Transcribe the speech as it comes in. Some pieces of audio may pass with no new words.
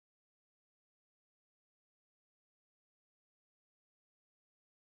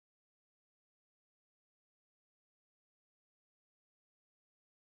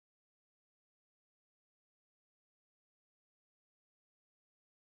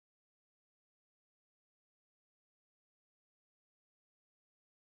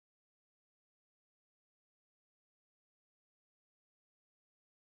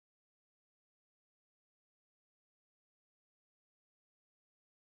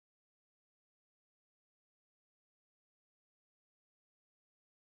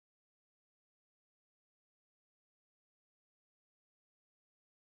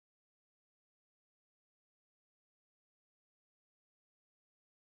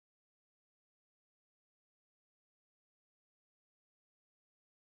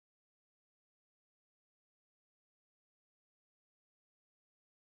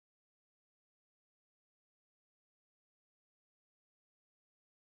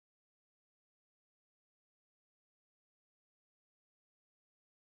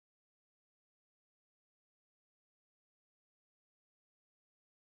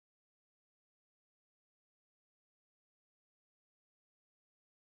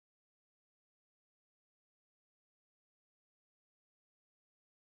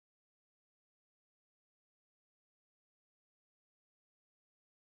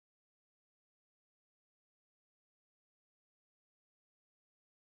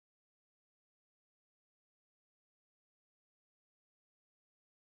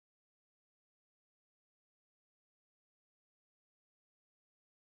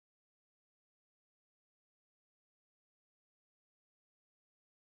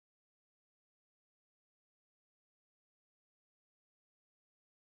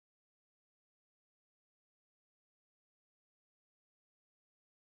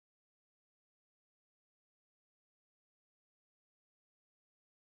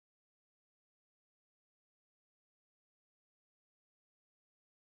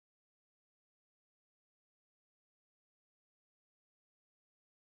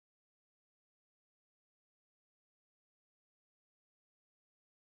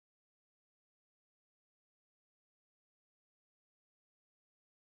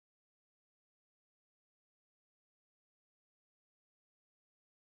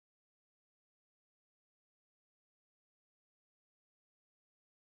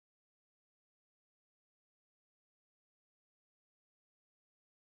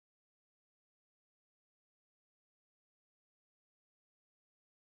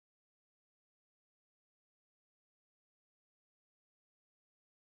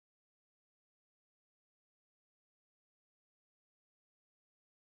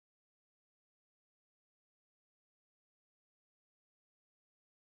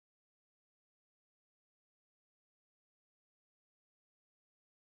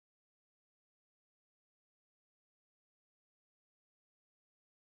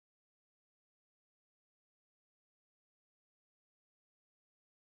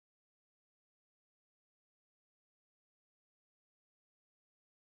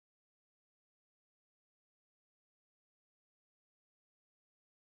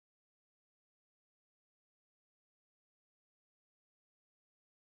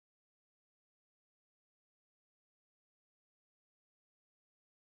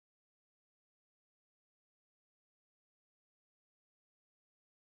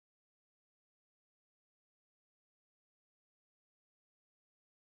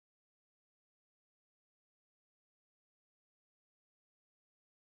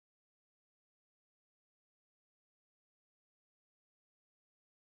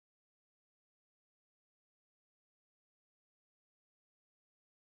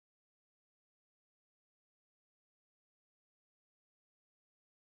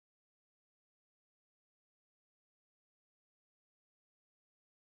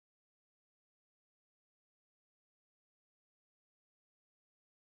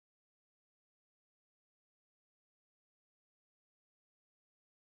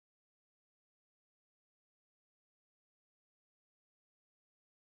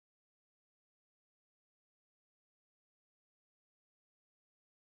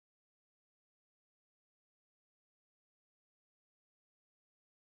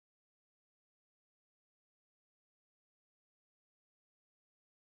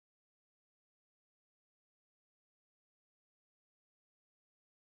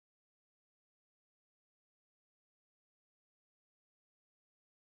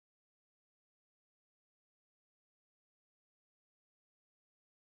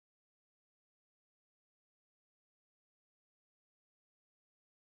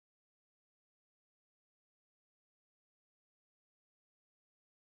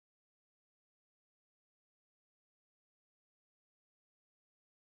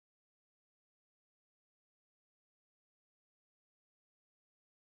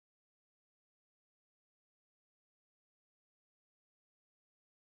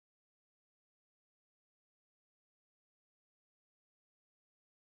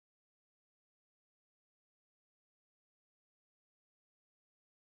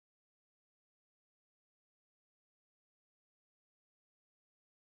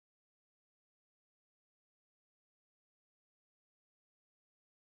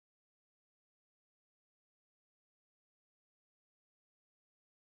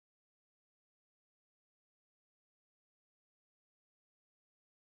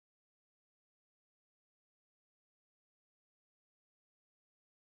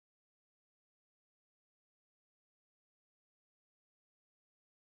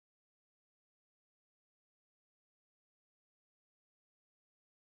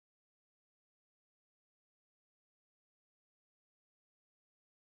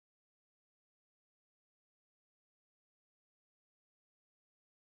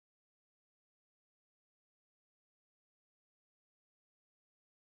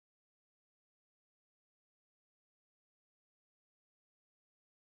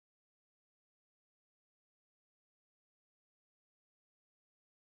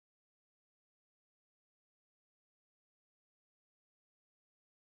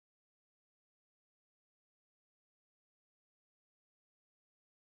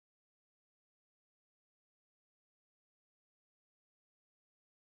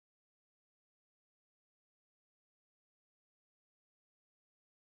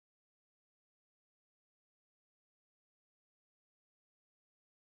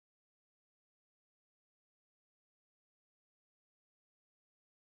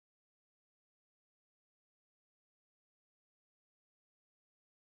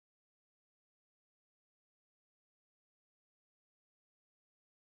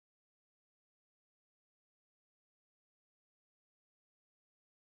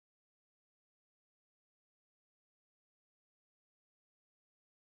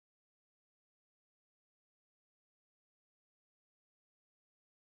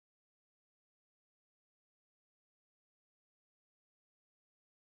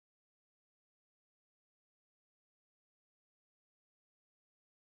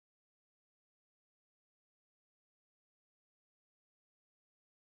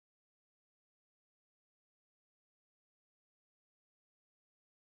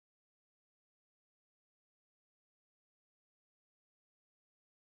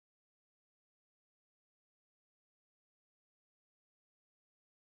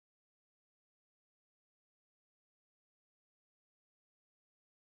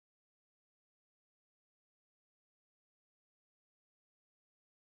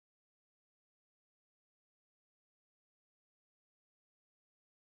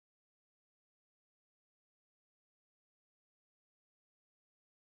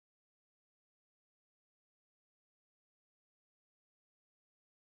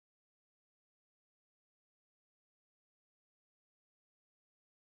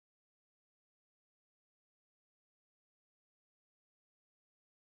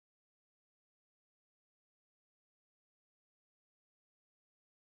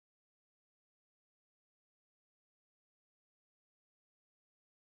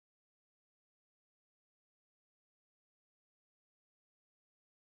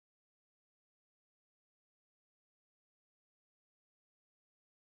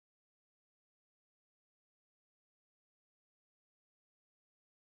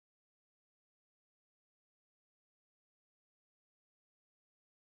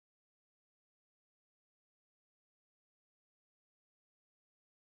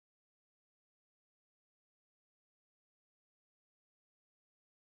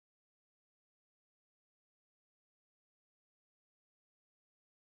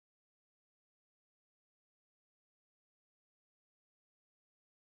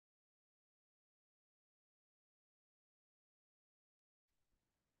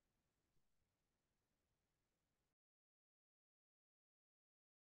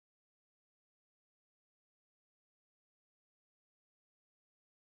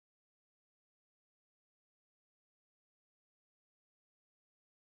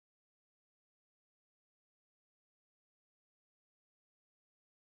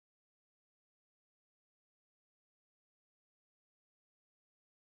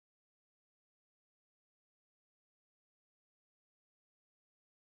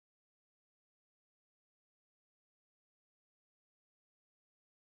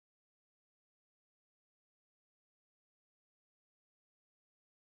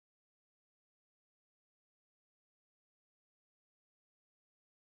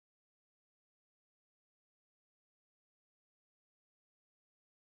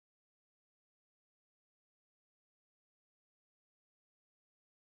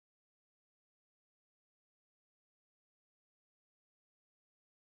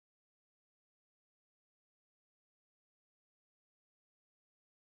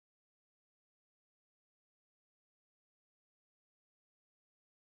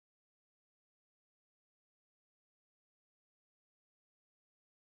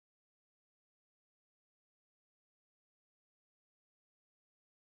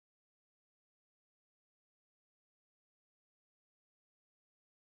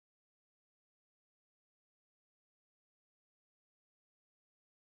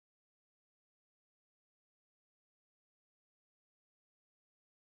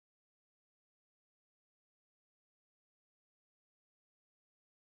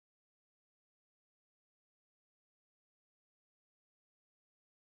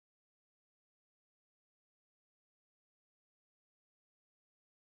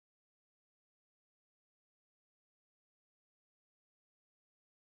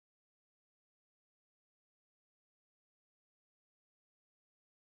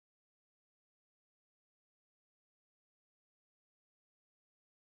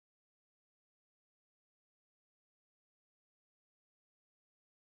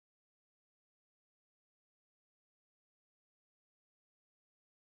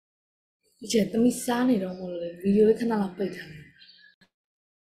이제 또 미사네 이런 걸로 비디오에 하나 앞에 있잖아.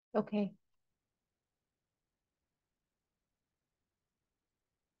 Okay.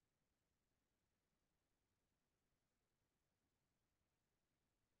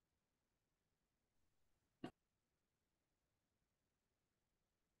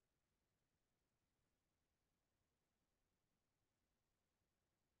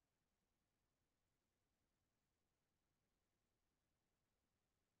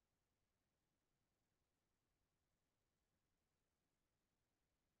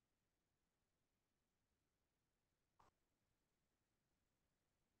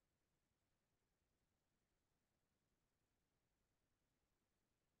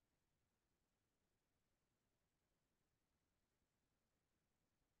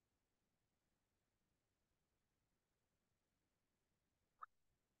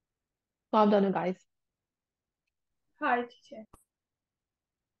 Well done, guys. Hi, teacher.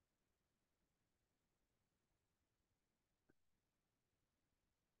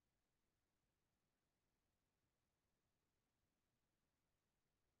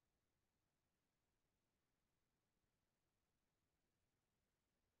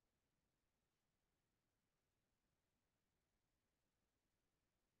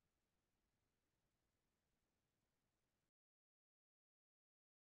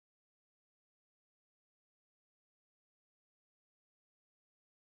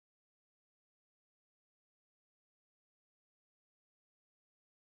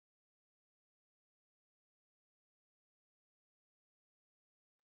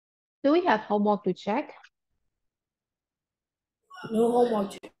 Do we have homework to check? No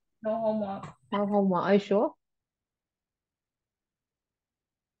homework. No homework. No homework. Are you sure?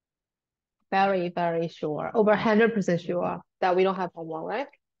 Very, very sure. Over 100% sure that we don't have homework, right?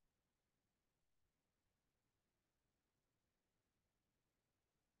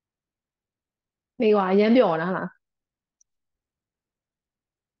 Maybe I am the owner,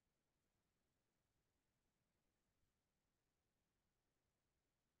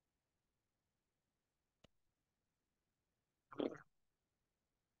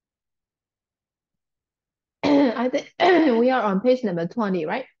 I think we are on page number 20,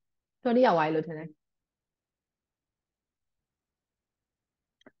 right? 20 à while Lieutenant.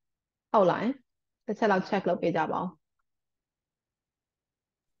 後來တစ်ချက်လောက် check လုပ်ပေးကြပါဦး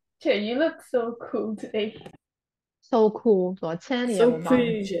Teacher, you look so cool today. So cool ဆိုတော့ချမ်းနေရ So မှာပါ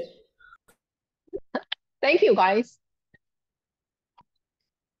pretty. Thank you guys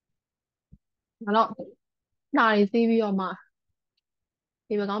အဲ့တော့နှာရီစီးပြီးတော့မှ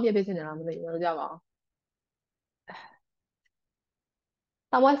ဒီမကောင်းပြပေးချင်တယ်လားမသိဘူးလို့ကြပါဦး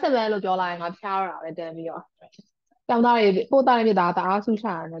တဝက်ဆက်ပဲလို့ပြောလိုက်ရင်ငါဖျားရတာပဲတန်းပြီးတော့ကျောင်းသားတွေပို့သားတွေဒါတအားဆူချ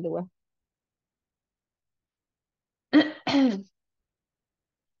ရတယ်တူပဲ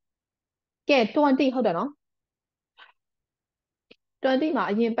ကဲ20ဟုတ်တယ်နော်20မှာ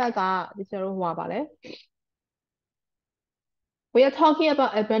အရင်ဘက်ကဒီကျတော့ဟိုပါလဲ We are talking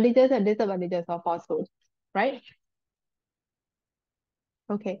about advantages and disadvantages of falsehood, right?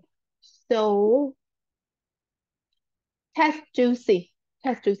 Okay. So test juicy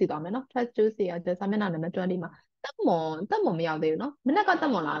သွားမယ်နော် test juicy ကစာမျက်နှာနံပါတ်20မှာတက်မွန်မရောက်သေးဘူးနော်မနေ့ကတ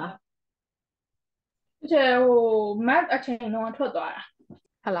က်မွန်လာလား Teacher, math အချိန်တော့ထွက်သွားတာ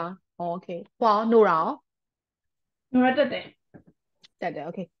ဟုတ်လား Okay ဟောနိုရာရော ။ငါတက်တယ် တက်တယ်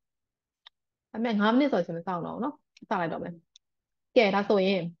Okay အမေ9မိနစ်ဆိုရှင်မစောင့်တော့ဘူးနော်စလိုက်တော့မယ်ကဲဒါဆိုရ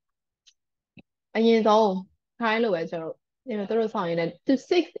င်အရင်ဆုံးခိုင်းလို့ပဲကျွန်တော်တို့ဆောင်ရင်လည်း to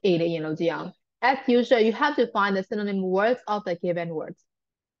 6A လေးအရင်လုပ်ကြည့်အောင် as usual you have to find the synonym words of the given words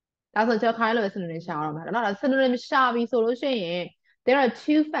ဒါဆိုကျွန်တော်ခိုင်းလို့ပဲ synonym ရှာရအောင်မယ်နော်ဒါ synonym ရှာပြီဆိုလို့ရှိရင် there are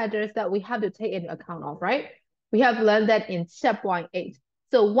two factors that we have to take into account of right we have learned that in step 1.8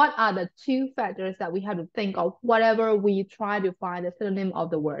 so what are the two factors that we have to think of whatever we try to find the synonym of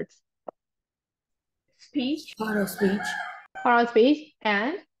the words speech Part of speech. part of speech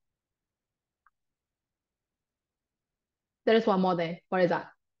and there is one more thing what is that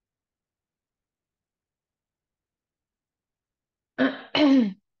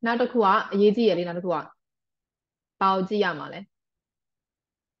နောက်တစ်ခုကအရေးကြီးရလေနောက်တစ်ခုကဘာကိုကြည့်ရမှာလဲ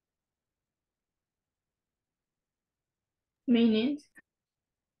meaning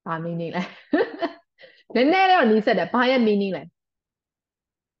ဘာ meaning လဲနည်းနည်းတော့နီးစက်တယ်ဘာရဲ့ meaning လဲ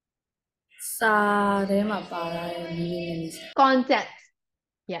စာထဲမှာပါလာတဲ့ meaning context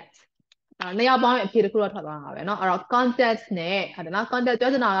yes နှစ်ယောက်ပေါင်းရဲ့အဖြေတစ်ခုတော့ထွက်သွားတာပဲเนาะအဲ့တော့ context နဲ့ဟုတ်တယ်နော် context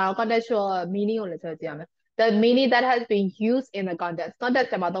ပြောချင်တာကတော့ contextual meaning ကိုလည်းဆက်ကြည့်ရမယ် the meaning that has been used in the context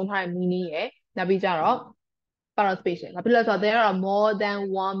ထဲမှာသုံးထားတဲ့ meaning ရယ်နောက်ပြီးကြတော့ part of speech ဘာဖြစ်လဲဆိုတော့ there are more than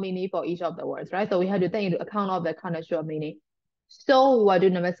one meaning for each of the words right so we have to take into account of the contextual meaning so what do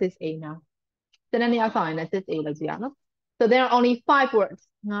number 6A now then any assign a sit a no. So there are only 5 words.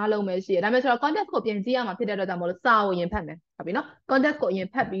 Nga long me shi. Da me so context ko pien ji ya ma phit de da mo lo sa wo yin phat me.ဟုတ်ပြီနော် context ကိုအရင်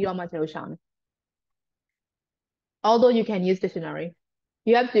ဖတ်ပြီးတော့မှကျွန်တော်ရှာမယ် although you can use dictionary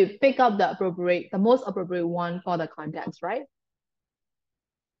you have to pick up the most appropriate one for the context, right?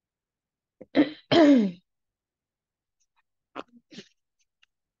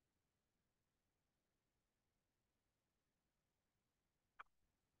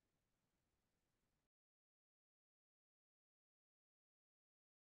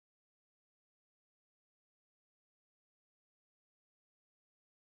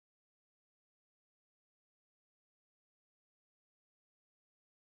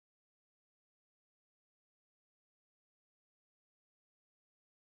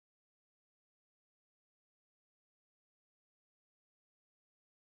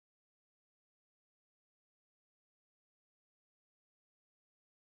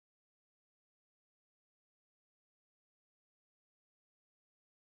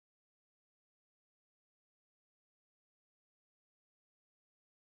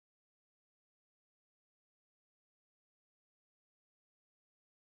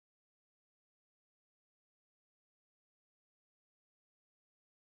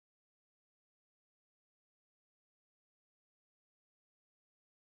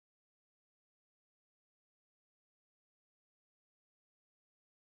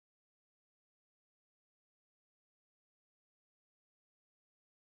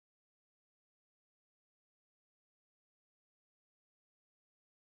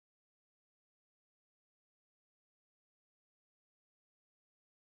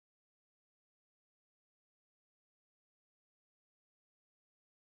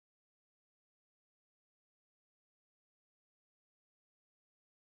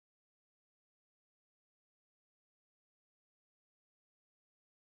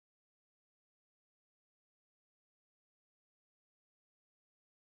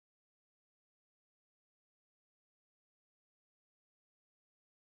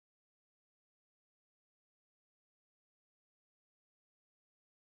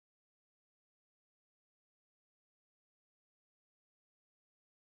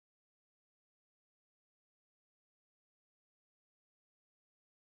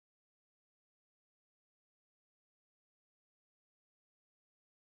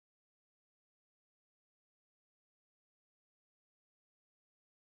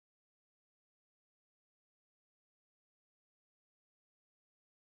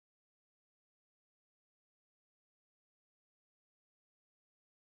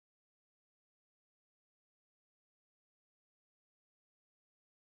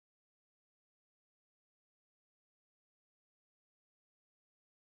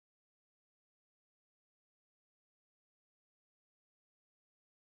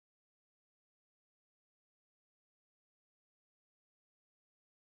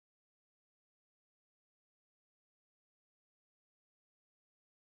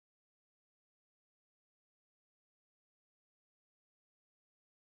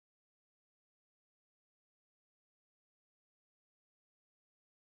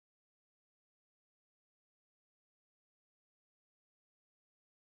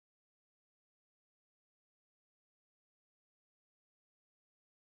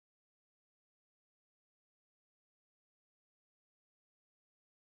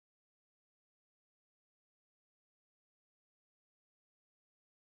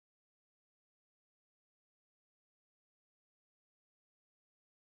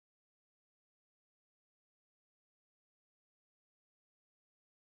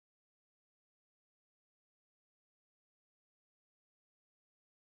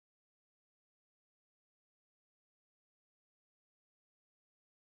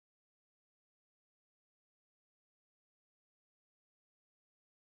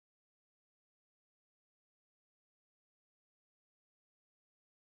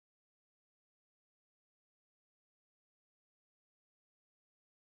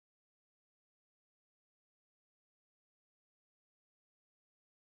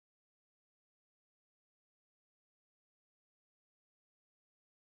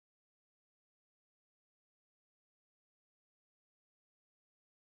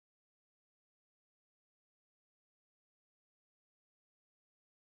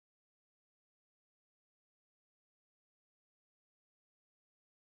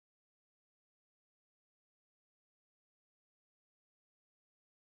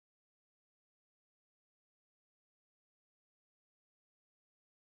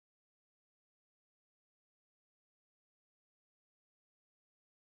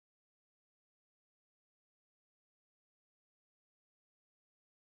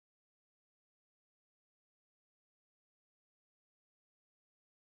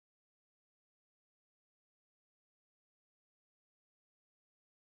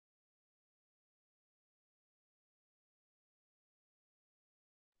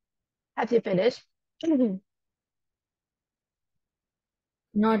 Have you finished?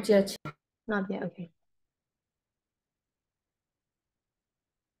 Not yet. Not yet, okay.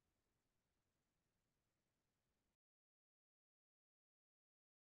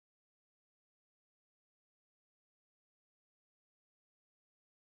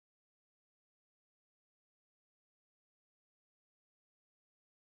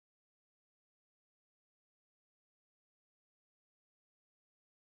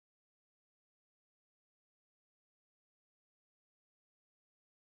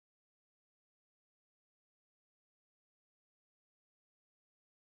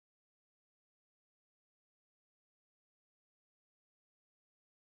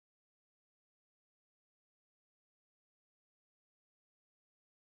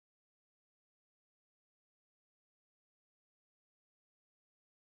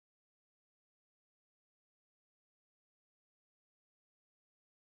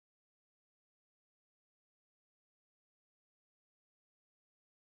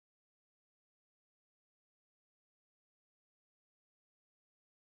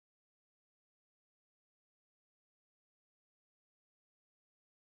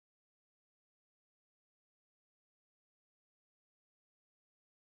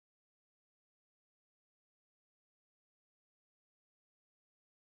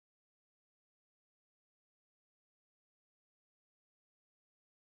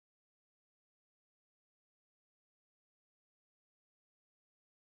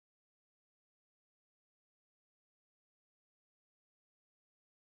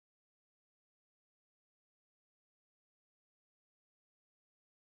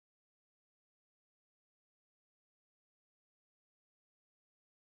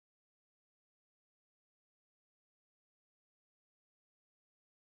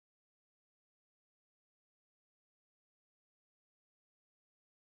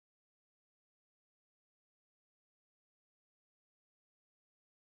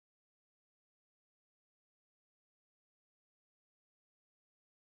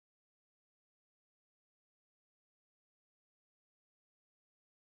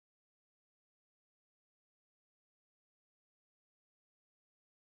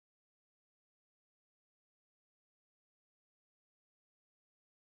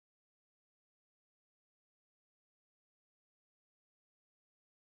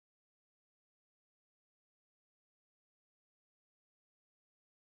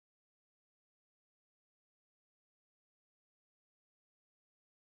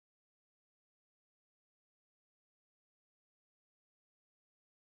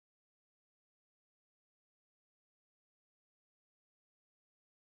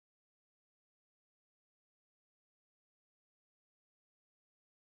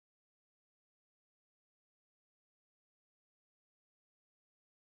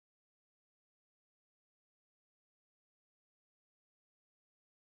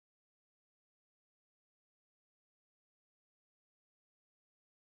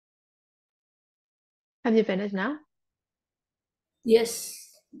 Have you finished now? Yes.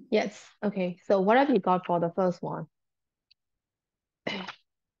 Yes. Okay. So what have you got for the first one?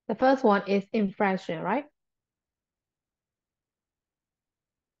 The first one is infraction, right?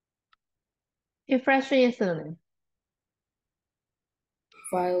 Infraction is synonym.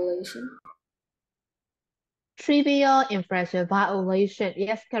 Violation. Trivial infraction, violation.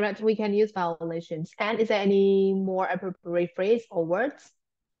 Yes, correct. We can use violations. And is there any more appropriate phrase or words?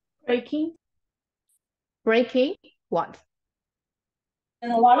 Breaking. Breaking what?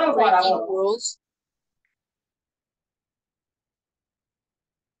 Breaking rules.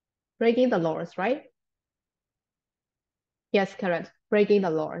 Breaking the laws, right? Yes, correct. Breaking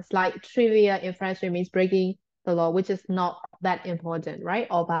the laws. Like trivial infraction means breaking the law, which is not that important, right?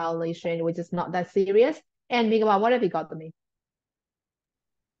 Or violation, which is not that serious. And Miguel, what have you got to me?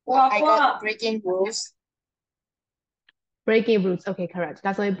 I got breaking rules. Breaking rules. Okay, correct.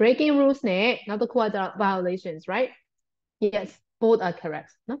 That's why breaking rules နဲ့နောက်တစ်ခုက violations, right? Yes, both are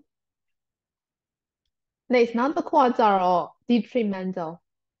correct. No? Next, နောက်တစ်ခုက detrimental.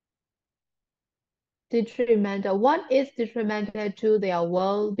 Detrimental. What is detrimental to their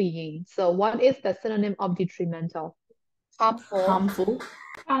well-being? So what is the synonym of detrimental? Harmful. Harmful.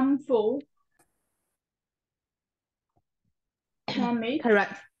 Harmful. Damage.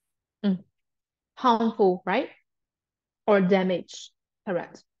 Correct. Harmful, right? Or damage.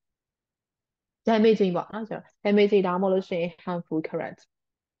 Correct. Damaging ပေါ့နော် damaging ဒါမှမဟုတ်လို့ရှိရင် harmful, correct.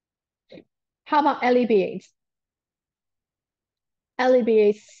 How about alleviate?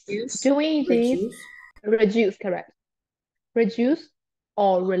 Alleviate. Doing this. Reduce, correct. Reduce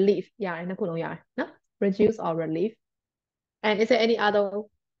or relief. Yeah, နှစ်ခုလုံးရတယ်နော် reduce or relief. And is there any other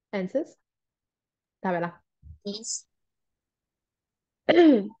answers ဒါပဲလား is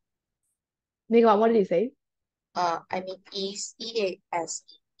Nico, what did you say I mean is EAS is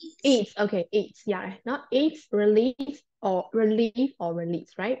eats okay eats yeah not eats release or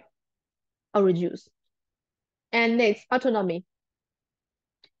release right or reduce and next autonomy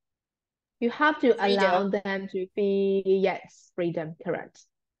you have to allow them to feel yes freedom correct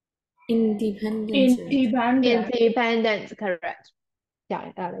Independence. independence correct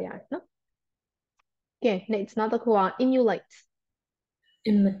yeah no okay next another one emulate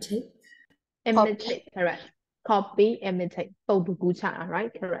Imitate. imitate correct copy imitate ပုံတူကူးချတာ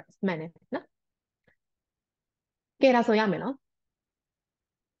right correct မှန်တယ်နော်ကဲဒါဆိုရမယ်နော်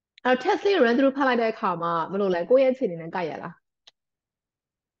အဲ့တော့ test လေး run through ဖတ်လိုက်တဲ့အခါမှာမလို့လဲကိုယ့်ရဲ့အခြေအနေနဲ့ကိုက်ရလား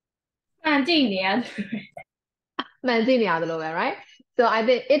မှန်ကြည့်နေရတယ် မှန်ကြည့်နေရတယ်လို့ပဲ right so I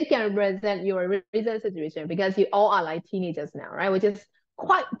think it can represent your recent situation because you all are like teenagers now right which is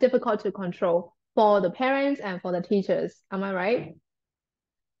quite difficult to control for the parents and for the teachers am I right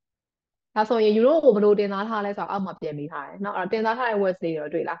ဒါဆိုရင် you တို့ကိုဘယ်လိုတင်သားထားလဲဆိုတော့အောက်မှာပြင်ပေးထားတယ်เนาะအဲ့တော့တင်သားထားတဲ့ words တွေ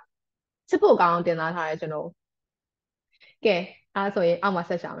တော့တွေ့လားချစ်ဖို့ကောင်းအောင်တင်သားထားတယ်ကျွန်တော်ကဲအဲ့ဆိုရင်အောက်မှာ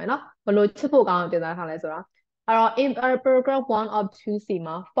ဆက်ရှာမယ်เนาะဘယ်လိုချစ်ဖို့ကောင်းအောင်တင်သားထားလဲဆိုတော့အဲ့တော့ in paragraph 1 of 2 C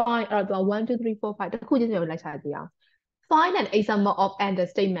မှာ find အဲ့တော့1 2 3 4 5တစ်ခုချင်းပြန်လိုက်ချကြည့်အောင် find an example of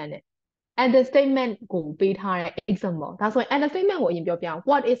understatement နဲ့ understatement ကိုပေးထားတဲ့ example ဒါဆိုရင် understatement ကိုအရင်ပြောပြအောင်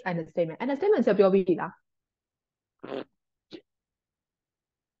what is understatement understatement ဆိုပြောပြီးလား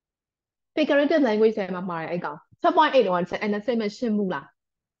figurative language ထဲမှာပါတယ်အဲ့ကောင် 7.8 တော့ understatement ရှင်းဘူးလား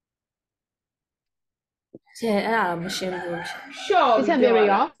ချဲအဲ့ဒါတော့မရှင်းဘူး short ဒီ summary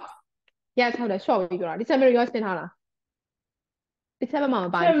ရော yes ဟုတ်တယ် short ပြီးပြောတာဒီ summary ရောရှင်းထားလားဒီ summary မှာမ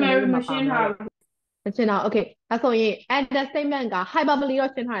ပါတယ် summary မှာပါမှာမရှင်းတော့ okay ဒါဆိုရင် understatement က hyperbole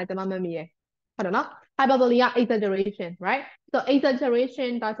တော့ရှင်းထားတယ်ကျွန်မမမေ့ရဟုတ်တယ်နော် hyperbole က exaggeration right so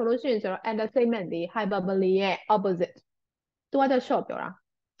exaggeration ဒါဆိုလို့ရှိရင်ကျွန်တော် understatement ဒီ hyperbole ရဲ့ opposite သူကကျ short ပြောတာ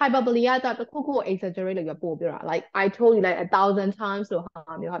hyperbole ကတခုခုကို exaggerate လို့ပို့ပြောတာ like I told you like 1,000 times လို့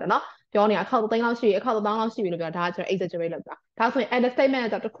ဟာမျိုးဟုတ်တယ်နော်ပြောနေအခါ3,000လောက်ရှိပြီအခါ1,000လောက်ရှိပြီလို့ပြောတာဒါကကျွန်တော် exaggerate လုပ်တာဒါဆိုရင် understatement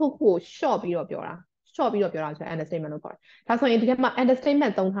ကတခုခုကို short ပြီးတော့ပြောတာ short ပြီးတော့ပြောတာဆိုရင် understatement လို့ခေါ်တယ်ဒါဆိုရင်ဒီထဲမှာ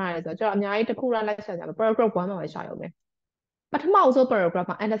understatement သုံးထားရတယ်ဆိုတော့ကျွန်တော်အများကြီးတစ်ခုလိုက်ရှာကြမယ် paragraph 1မှာပဲရှာရုံပဲပထမအဆုံး paragraph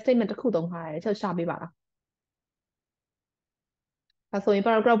မှာ understatement တစ်ခုသုံးထားရတယ်ချက်ရှာပေးပါလားဒါဆိုရင်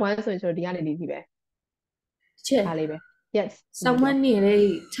paragraph 1ဆိုရင်ကျွန်တော်ဒီကနေဒီပဲ ချဲ ဒါလေးပဲ yes someone နေလေ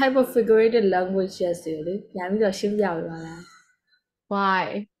type of figurative language တွေလေညာပြီးတော့ရှင်းပြပေးပါလား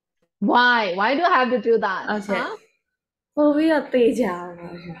why do I have to do that ဟုတ်ကဲ့ပို့ပြီးတော့တေးကြအောင်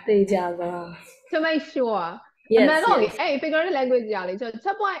တေးကြပါ to make sure yes အမှန်တော့လေအဲ့ figurative language ကြာလေကျွန်တော်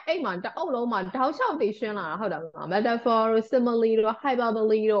 7.8 မှာတအုပ်လုံးမှာတောက်လျှောက်တည်ရှင်းလာတာဟုတ်တယ်မလား metaphor တို့ simile တို့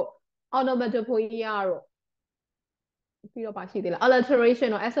hyperbole တို့ onomatopoeia တို့ပြီးတော့ပါရှိသေးလား alliteration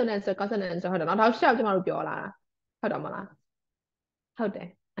တို့ assonance တို့ consonance တို့ဟုတ်တယ်နော်တောက်လျှောက်ကျမတို့ပြောလာတာဟုတ်တယ်မလားဟုတ်တယ်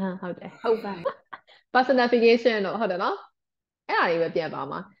ဟုတ်တယ် ဟုတ်ပါ personification တို့ဟုတ်တယ်နော်အဲ့ဒါတွေပဲပြန်ပါ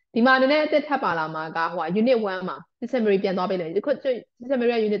မှာဒီမှာနည်းနည်းအသစ်ထပ်ပါလာမှာကဟို unit 1မှာ summary ပြန်သွားပေးတယ်ဒီခု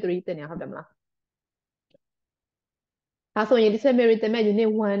summary က unit 3တင်နေဟုတ်တယ်မလားဒါဆိုရင် summary တင်မဲ့ unit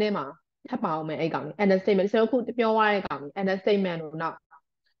 1ထဲမှာထပ်ပါအောင်မယ်အဲ့ကောင်လေး understatement ကျွန်တော်ခုပြောသွားတဲ့ကောင်လေး understatement တို့နောက်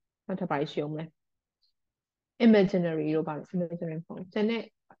ထပ်ပါရှင်းအောင်မယ် imaginary တို့ပါ imaginary form ကျန်တဲ့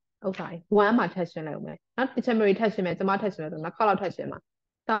ဥစ္စာ1မှာထပ်ရှင်းလိုက်အောင်မယ်နော် summary ထပ်ရှင်းမယ်ကျွန်မထပ်ရှင်းမယ်ဆိုတော့နောက်ခေါက်လောက်ထပ်ရှင်းမှာ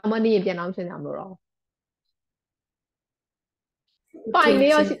တာမန်နေရင်ပြန်အောင်ရှင်းကြမလို့တော့ပိုင်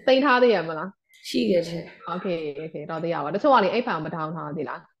လေးရောသိမ်းထားသေးရမလားရှိတယ်ချဲ okay တော့သေးရပါတချို့ကလေအဲ့ဖိုင်မထောင်းထားသေး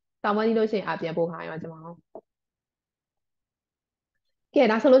လားတာမန်ကြီးလို့ရှိရင်အပြန်ပို့ခိုင်းရောကျွန်မတို့ကဲ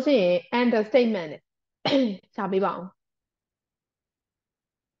ဒါဆိုလို့ရှိရင် understatement နဲ့ရှာပေးပါအောင်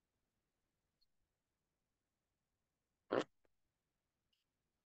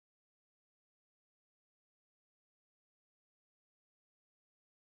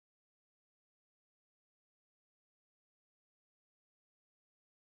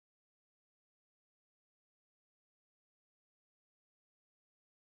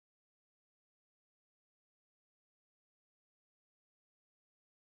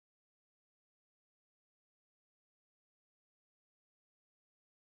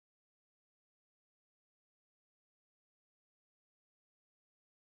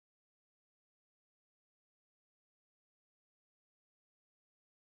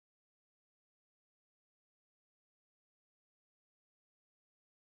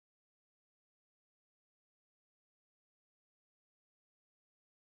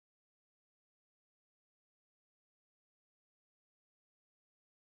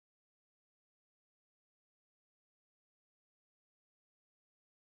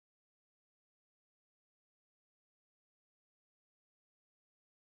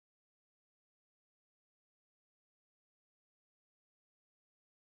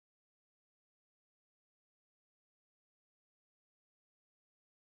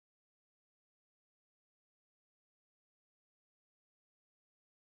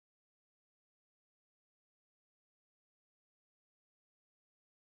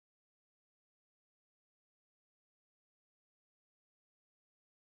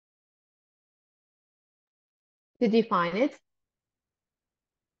Did you find it?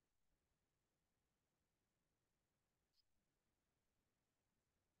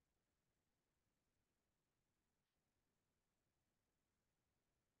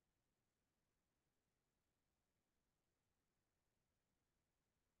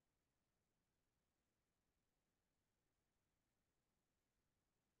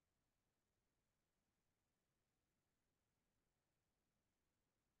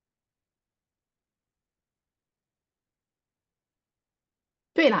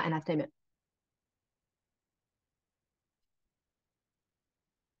 Straight not understatement.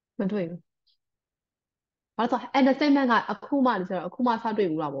 မတွေ့ဘူး။ဘာလို့ဆို understatement ကအခုမှဆိုတော့အခုမှစတွေ့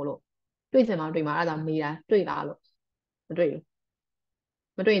ဘူးလားမို့လို့တွေ့ချင်မှတွေ့မှာအဲ့ဒါမေးတာတွေ့လားလို့မတွေ့ဘူး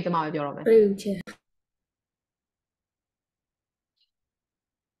။မတွေ့ရင်ကျွန်မပဲပြောတော့မယ် တွေ့ချင်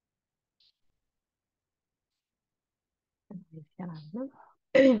ရလားနော်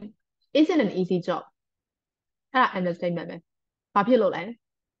Isn't an easy job အဲ့ဒါ understatement ပဲ။ဘာဖြစ်လို့လဲ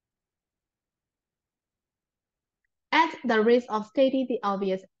At the risk of stating the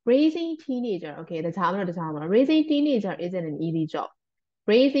obvious, raising teenager, okay, the time, raising teenager isn't an easy job.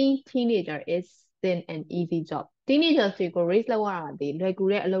 Raising teenager isn't an easy job. Teenagers တွေကို raise လုပ်ရတာဒီလွယ်ကူ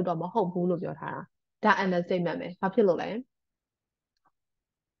တဲ့အလုပ်တော့မဟုတ်ဘူးလို့ပြောထားတာ။ဒါ understatement ပဲ။ဘာဖြစ်လို့လဲ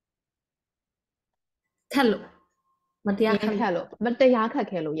ခက်လို့မတရားခက် ခက်လို့မတရားခက်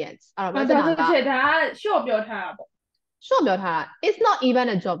ခဲလို့ yes အဲ့တော့ ဒါ ပြဿနာ ဆို က ချေဒါက short ပြောထားတာပေါ့ ရှော့ပြောထားတာ it's not even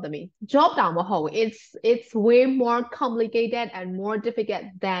a job သမီး job တောင်မဟုတ်ဘူး it's way more complicated and more difficult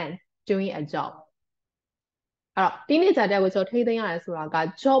than doing a job အဲ့တော့ teenager တဲ့ကိုကျွန်တော်ထိသိမ်းရတယ်ဆိုတာက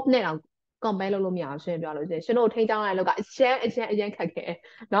job နဲ့တောင် compare လုပ်လို့မရအောင်ရှင်းပြောလို့ရှင်တို့ထိန်းချောင်းရတဲ့လောကအရန်ခက်ခဲ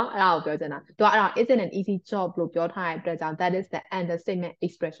เนาะအဲ့ဒါကိုပြောချင်တာသူကအဲ့ဒါ isn't an easy job လို့ပြောထားတဲ့အတွက်ကြောင့် that is the understatement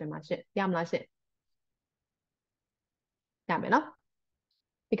expression မှာရှင်းရမလားရှင်းရမယ်နော်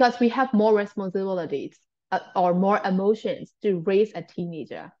because we have more responsibilities or more emotions to raise a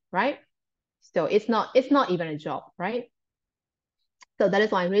teenager, right? So it's not even a job, right? So that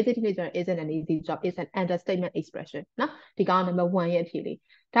is why raising a teenager isn't an easy job. It's an understatement expression. နော်ဒီကောင် number 1ရဲ့အဖြစ်လေး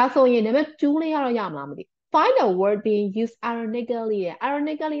ဒါဆိုရင် number 2လေးရတော့ရမလားမသိ Find a word being used ironically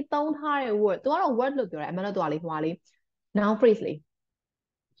ironically သုံးထားတဲ့ word သူကတော့ word လို့ပြောတယ်အမှန်တော့သူကလေဟိုဟာလေး noun phrase လေး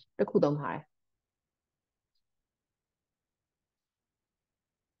တစ်ခုသုံးထားတယ်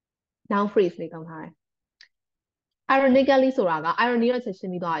noun phrase လေးသုံးထားတယ် ironically ဆိုတာက irony တော့ချက်ရှ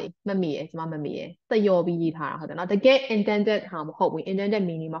င်းပြီးသွားပြီမမိရယ်ကျွန်မမမိရယ်သရော်ပြီးရေးထားတာဟုတ်တယ်နော်တကယ် intended ဟာမဟုတ်ဘူး intended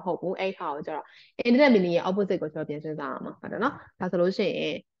meaning မဟုတ်ဘူးအဲ့ဟာကိုကျတော့ intended meaning ရဲ့ opposite ကိုကျွန်တော်ပြန်စဉ်းစားရမှာဟုတ်တယ်နော်ဒါဆိုလို့ရှိရ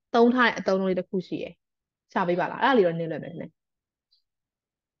င်သုံးထားတဲ့အသုံးလေးတစ်ခုရှိရယ်ရှာပေးပါလားအဲ့ဒါလေးတော့နင်းလွယ်မယ်နည်း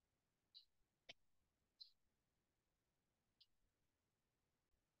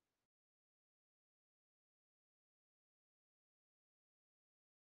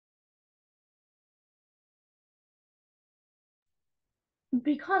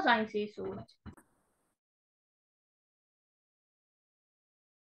because I say so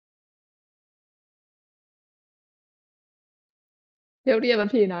ရုပ်တရက်မ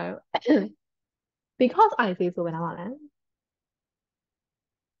ဖြေနိုင်ဘူး because I say ဆိုပဲလားမလဲ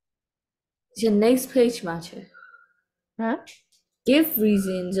ဒီ next page မှာချေ ဟမ် give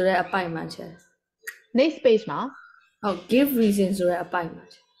reason ဆိုတဲ့အပိုင်မှာချေ next page မှာ ဟုတ် give reason ဆိုတဲ့အပိုင်မှာ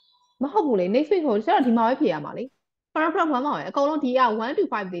ချေ မဟုတ်ဘူးလေ next page ကိုကျတော့ဒီမှာပဲဖြေရမှာလေ paragraph 1မှာပဲအကုန်လုံးဒီက1 to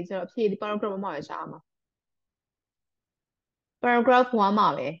 5လေးကျတော့ဖြေဒီ paragraph 1မှာပဲရှာရမှာ paragraph 1မှာ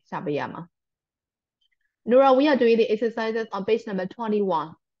ပဲရှာပေးရမှာ Nora, we are doing the exercises on page number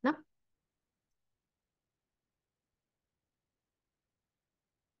 21. No?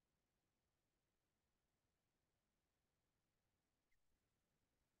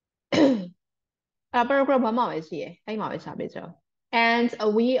 Paragraph 1မှာပဲရှိရယ်အဲ့မှာပဲရှာပေးကြ And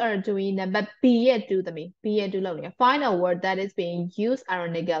we are doing number B ရဲ့2သမီး B ရဲ့2လုပ်နေ Find a word that is being used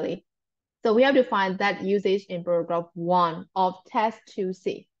ironically. So we have to find that usage in paragraph 1 of test 2C.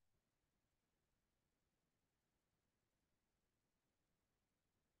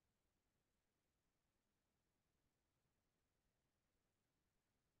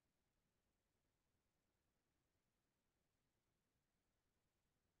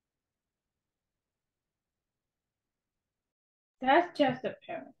 that's just a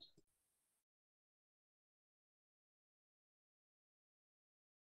parent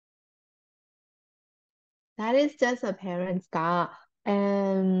That is just a parent's က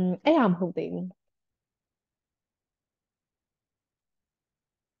အဲ့ဒါမဟုတ်သေးဘူး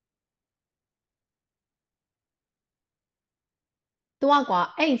သူကကွာ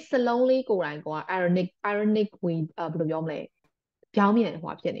အဲ့စလုံးလေးကိုယ်တိုင်ကွာ ironic way ဘယ်လိုပြောမလဲပြောင်းပြန်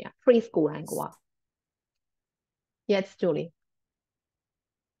ဟိုဖြစ်နေတာ phrase ကိုယ်တိုင်ကွာ Yes Julie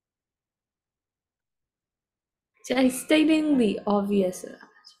stating the obvious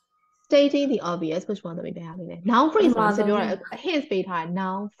stating the obvious which one သမီးပဲဟာလေးလဲ noun phrase မှာဆက်ပြောရ hints ပေးထား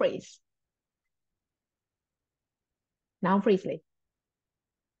noun phrase noun phrase လေး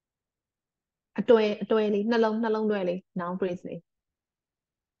အတွဲလေးနှလုံးတွဲလေး noun phrase လေး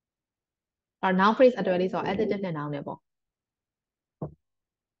noun phrase အတွဲလေးဆိုတော့ adjective နဲ့ noun နဲ့ပေါ့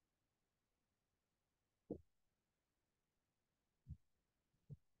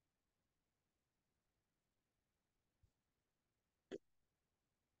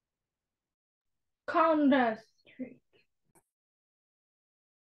countless street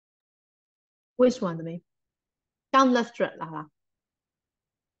which one သမီး countless street လား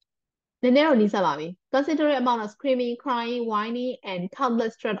နည်းနည်းတော့နီးစပ်ပါပြီ considerable amount of screaming, crying, whining, and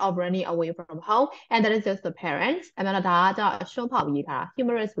countless threat of running away from home, and that is just the parents. အဲ့မှာဒါကကြောင့်အရှုံးဖောက်ရေးထားတာ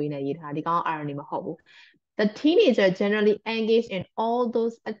humorous way နဲ့ရေးထားတာဒီကောင် irony မဟုတ်ဘူး The teenager generally engaged in all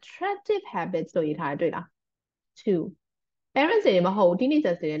those attractive habits လို့ရေးထားတယ်တွေ့လား 2 parents တွေမဟုတ်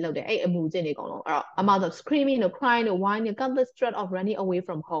teenagers တွေလည်းလုပ်တယ်အဲ့အမှုကျင့်တွေအကုန်လုံးအဲ့တော့ amount of screaming တို့ crying တို့ whining, countless threat of running away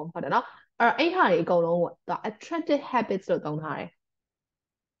from home ဟုတ်တယ်နော်အဲ့ဟာတွေအကုန်လုံးက attractive habits လို့သုံးထားတယ်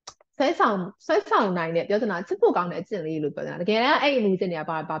ဆွဲဆောင်နိုင်တဲ့ပြောချင်တာချစ်ဖို့ကောင်းတဲ့အကျင့်လေးလို့ပြောချင်တာတကယ်တမ်းအဲ့အမှုကျင့်တွေက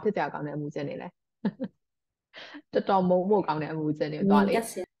ဘာဖြစ်ကြကောင်းတဲ့အမှုကျင့်တွေလဲတော်တော်မုံဖို့ကောင်းတဲ့အမှုကျင့်တွေသွားလေyes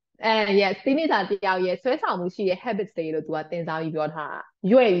ဒီနေ့သာတယောက်ရဲ့ဆွဲဆောင်မှုရှိတဲ့ habits တွေလို့သူကတင်စားပြီးပြောထားတာ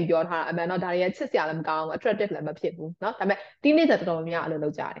ရွဲ့ပြီးပြောထားတာအမှန်တော့ဒါတွေကချစ်စရာလည်းမကောင်းဘူး attractive လည်းမဖြစ်ဘူးเนาะဒါပေမဲ့ဒီနေ့သာတော်တော်များများအဲ့လိုလု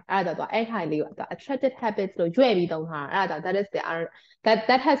ပ်ကြတယ်အဲ့ဒါကြောင့်သူအဲ့ခိုင်လေးကို attractive habits လို့ရွဲ့ပြီးသုံးထားတာအဲ့ဒါကြောင့်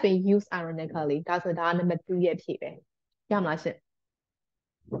that has been used ironically ဒါဆိုဒါက number 2ရဲ့ဖြည့်ပဲရမလားရှင့်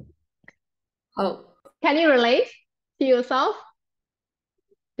Oh. Can you relate to yourself?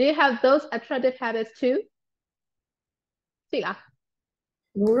 Do you have those attractive habits too? သိလား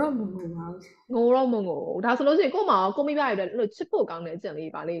ငိုတော့မငိုပါဘူး ငိုတော့မငိုဒါဆိုလို့ရှိရင်ကို့မှာကိုမိဘတွေလည်းအဲ့လိုချစ်ဖို့ကောင်းတဲ့အကျင့်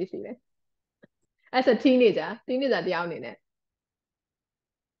လေးပါလေးရှိတယ် As a teenager တယောက်အနေနဲ့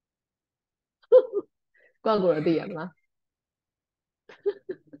ကိုယ်သိရမလား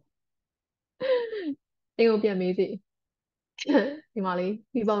အင်ကိုပြန်မေးစီဒီမှာလေး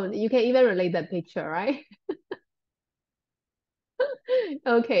people you can even relate that picture right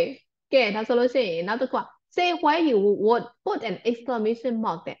okay ကဲဒါဆိုလို့ရှိရင်နောက်တစ်ခုက say why you would put an exclamation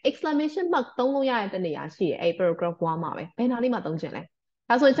mark တဲ့ exclamation mark သုံးလို့ရတဲ့နေရာရှိတယ်အဲ့ paragraph 1မှာပဲဘယ်နာလေးမှာသုံးချင်လဲ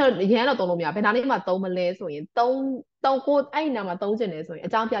ဒါဆိုရင်ကျွန်တော်ရန်တော့သုံးလို့မရဘယ်နာလေးမှာသုံးမလဲဆိုရင်သုံးကိုအဲ့နာမှာသုံးချင်တယ်ဆိုရင်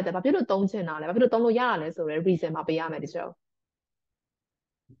အကြောင်းပြချက်ဘာဖြစ်လို့သုံးချင်တာလဲဘာဖြစ်လို့သုံးလို့ရတာလဲဆိုတော့ reason မှာပေးရမယ်တချို့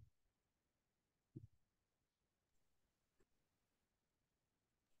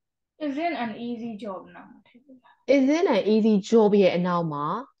isn't an easy job now isn't an easy job ရဲ့အနောက်မှာ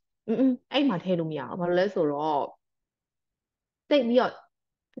အဲ့မှာထည့်လို့မရဘူးဘာလို့လဲဆိုတော့တိတ်ပြီးတော့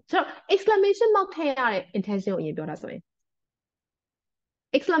ကျွန်တော် exclamation mark ထည့်ရတဲ့ intention ကိုအရင်ပြောတာဆိုရင်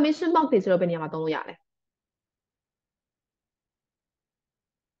exclamation mark တွေဆိုတော့ဘယ်နေရာမှာသုံးလို့ရလဲ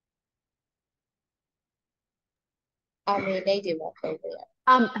အမေလေးတွေမှာသုံးလို့ရတယ်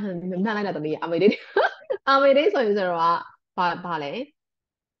မှန်လိုက်တာတမီးအမေလေးဆိုရင်ဆိုတော့ဘာလဲ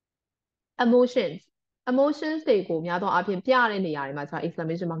emotions တွေကိုများသောအားဖြင့်ပြတဲ့နေရာတွေမှာကျွန်တော်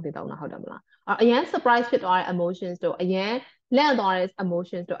exclamation mark တွေတောင်းတာဟုတ်တယ်မလားအရင် surprise ဖြစ်သွားတဲ့ emotions တို့အရင်လန့်သွားတဲ့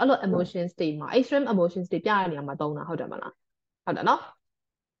emotions တို့အဲ့လို emotions တွေမှာ extreme emotions တွေပြတဲ့နေရာမှာတောင်းတာဟုတ်တယ်မလားဟုတ်တယ်နော်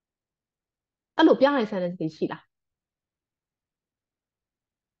အဲ့လိုပြတဲ့ sentence တွေရှိလား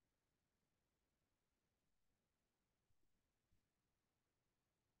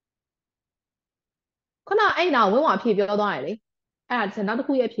ခုနအဲ့နာဝင်းဝါဖြေပြောသွားတယ်လေအဲ့ဒါနောက်တစ်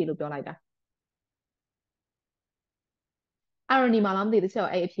ခုရဲ့ဖြေလို့ပြောလိုက်တာ irony မှာလားမသိတချို့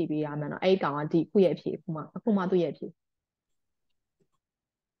အဲ့အဖြေပေးရမှန်းတော့အဲ့ကောင်ကဒီခုရဲ့အဖြေအခုမှသူ့ရဲ့အဖြေ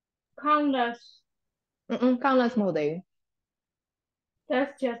countless countless မဟုတ်သေးဘူး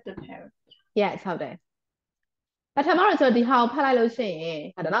that's just the parent yes ဟုတ်တယ်ပထမတော့ကျွန်တော်ဒီဟာကိုဖတ်လိုက်လို့ရှိရင်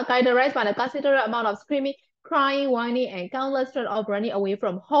ဟုတ်တယ်နော် characterized by the considerable amount of screaming crying whining and countless threat of running away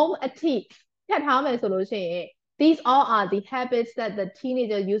from home အထိဖြတ်ထားမယ်ဆိုလို့ရှိရင် these all are the habits that the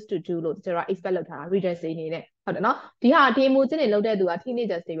teenager used to do လို့ကျွန်တော် expect လုပ်ထားတာ readers တွေအနေနဲ့ဟုတ်တယ်နော်ဒီအမှုချင်းတွေလုပ်တဲ့သူက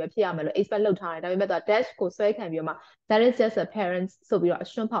teenagers တွေပဲဖြစ်ရမယ်လို့ expect လုပ်ထားတယ်ဒါပေမဲ့သူက dash ကိုဆွဲခံပြီးတော့မှ that is just a parents ဆိုပြီးတော့အ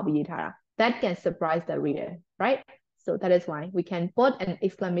ရှွန့်ဖောက်ပြီးရေးထားတာ that can surprise the reader right so that is why we can put an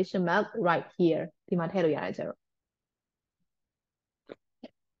exclamation mark right here ဒီမှာထည့်လို့ရတယ်ကျွန်တော်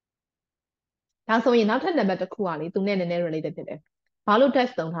ဒါဆိုရင်နောက်ထပ် number တစ်ခုကလေသူနဲ့နည်းနည်း related ဖြစ်တယ်ဘာလို့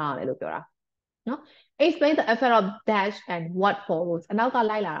dash သုံးထားရလဲလို့ပြောတာနော် explain the effect of dash and what follows အနောက်က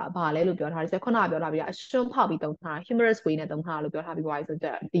လိုက်လာတာဘာလဲလို့ပြောထားတယ်ဆိုခုနကပြောထားပြီးအရှွန့်ဖောက်ပြီးသုံးထား humorous way နဲ့သုံးထားလို့ပြောထားပြီးပါပြီဆို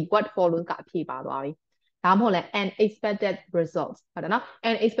တော့ဒီ what follows ကအဖြေပါသွားပြီဒါမှမဟုတ်လဲ an expected result ဟုတ်တယ်နော်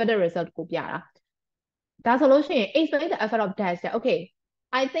an expected result ကိုပြတာဒါဆိုလို့ရှိရင် explain the effect of dash okay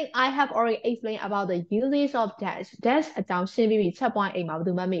I think I have already explained about the usage of dash. Dash အကြောင်းရှင်းပြီးပြီချက်ပွိုင်းအိမ်မှာဘယ်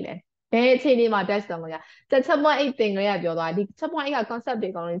သူမှတ်မိလဲဘယ်အခြေအနေမှာ dash တောင်းလို့ရချက်ပွိုင်းအိမ်တင်ကလေးကပြောသွားဒီချက်ပွိုင်းအိမ်က concept တွေ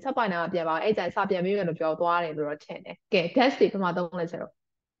ကောင်းလို့ချက်ပွိုင်းနာမှာပြန်ပါအဲ့ကျန်စာပြန်ပြီးမယ်လို့ပြောသွားတယ်လို့တော့ထင်တယ်ကဲ dash တွေပထမသုံးလဲချက်တော့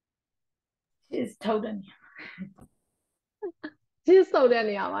is ထုတ်တယ် just ထုတ်တဲ့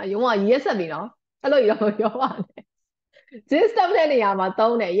နေရာမှာရုံးကရက်ဆက်ပြီနော်အဲ့လိုရောပြောပါနဲ့ just ထုတ်တဲ့နေရာမှာ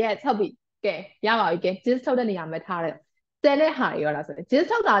သုံးတယ် yes ထုတ်ပြီကဲရပါပြီကဲ just ထုတ်တဲ့နေရာမှာထားတယ်ကျန်တဲ့ဟာတွေရောလားဆိုရင် just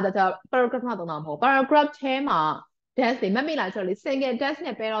ထုတ်တာကျတော့ paragraph မှာသုံးတာမဟုတ် paragraph ထဲမှာ dash တွေမှတ်မိလားဆိုတော့လေ single dash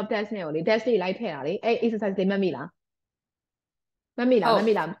နဲ့ pair of dash နဲ့ကိုလေ dash တွေလိုက်ထည့်တာလေအဲ့ exercise တွေမှတ်မိလားမမီလား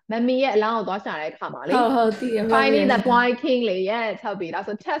မမီရဲ့အလောင်းကိုသွားရှာတဲ့အခါမှာလေဟုတ်တည်ရ finding the point king လေရဲ့ထုတ်ပြီဒါ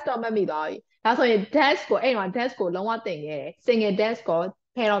ဆို test တော့မမီသွားပြီဒါဆိုရင် dash ကိုအဲ့မှာ dash ကိုလုံးဝတင်ခဲ့တယ် single dash ကို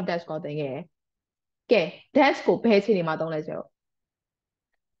pair of dash ကိုတင်ခဲ့တယ်ကဲ dash ကိုဘယ်အချိန်တွေမှာသုံးလဲဆိုတော့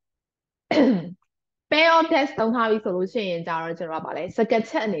pair of dash သုံးထားပြီဆိုလို့ရှိရင်ကြတော့ကျွန်တော်ကပါလဲစကား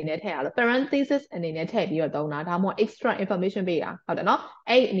ချက်အနေနဲ့ထည့်ရလို့ parenthesis အနေနဲ့ထည့်ပြီးတော့သုံးတာဒါမှမဟုတ် extra information ပေးတာဟုတ်တယ်နော်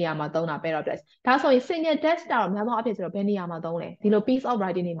အဲ့ဒီနေရာမှာသုံးတာ pair of dash ဒါဆိုရင် single dash ကြတော့များသောအားဖြင့်ဆိုတော့ဘယ်နေရာမှာသုံးလဲဒီလို piece of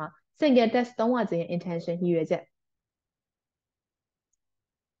writing တွေမှာ single dash သုံးရခြင်း intention ရည်ရွယ်ချက်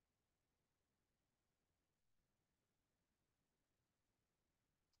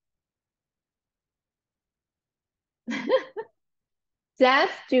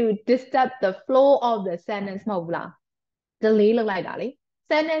just to disturb the flow of the sentence မဟုတ်ဘူးလား delay လုပ်လိုက်တာလေ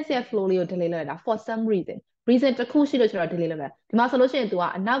sentence ရဲ့ flow လေးကို delay လုပ်လိုက်တာ for some reason တစ်ခုရှိလို့ကျွန်တော် delay လုပ်လိုက်တာဒီမှာဆိုလို့ရှိရင် तू က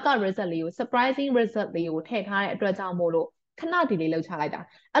အနောက်က result လေးကို surprising result လေးကိုထည့်ထားတဲ့အတွက်ကြောင့်မို့လို့ခဏ delay လုပ်ချလိုက်တာ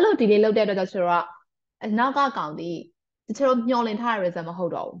အဲ့လို delay လုပ်တဲ့အတွက်ကြောင့်ကျွန်တော်ကအနောက်ကကောင်ဒီကျွန်တော်မျှော်လင့်ထားတဲ့ result မဟု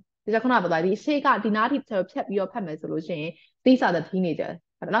တ်တော့ဘူးဒါကြောင့်ခဏပြောသွားဒီရှေ့ကဒီနားထိကျွန်တော်ဖြတ်ပြီးတော့ဖတ်မယ်ဆိုလို့ရှိရင် these are the teenagers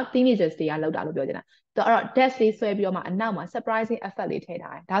ဟုတ်တယ်နော် teenagers တွေကလောက်တာလို့ပြောချင်တာအဲ့တော့ dash လေးဆွဲပြီးတော့မှအနောက်မှာ surprising effect လေးထည့်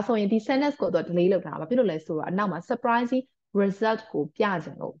ထားတယ်ဒါဆိုရင်ဒီ sentence ကိုတော့ delay လုပ်ထားတာဘာဖြစ်လို့လဲဆိုတော့အနောက်မှာ surprising result ကိုပြချ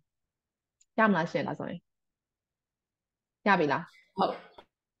င်လို့ရမလားရှင်းလားဆိုရင်ရပြီလားဟုတ်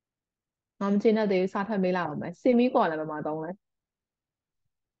ငါမရှင်းတဲ့စာထပ်မေးလိုက်အောင်မယ် semi colon ဘယ်မှာသုံးလဲ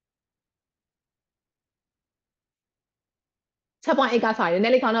ချက်ပွိုင်းအိတ်ကစာရည်န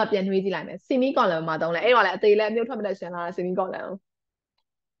ည်းလေးခေါင်းတော့ပြန်နှွေးကြည့်လိုက်မယ် semi colon ဘယ်မှာသုံးလဲအဲ့တော့လည်းအသေးလည်းအမြုပ်ထွက်မတဲ့ရှင်းလာတာ semi colon ကို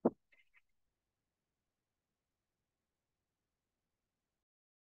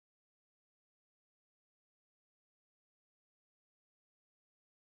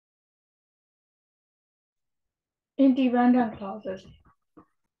independent clauses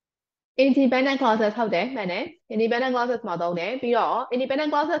independent clauses ဟုတ်တယ်မှန်တယ် independent clauses မှာသုံးတယ်ပြီးတော့ independent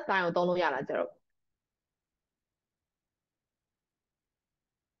clauses တိုင်းကိုသုံးလို့ရလားကျတော့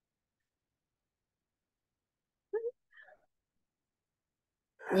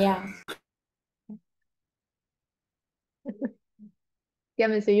yeah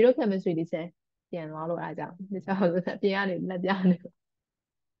chemistry တို့ chemistry ဒီချက်ပြန်သွားလို့အားကြောင့်ဒီချက်ဟုတ်တယ်ပြင်ကနေလက်ပြနေ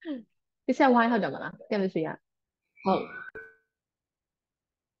ဒီချက်ဝိုင်းဟုတ်တယ်မလား chemistry ကဟုတ်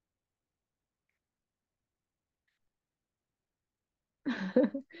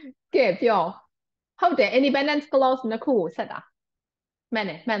ကဲပြောဟုတ်တယ် independent clause နှစ်ခုကိုဆက်တာမှန်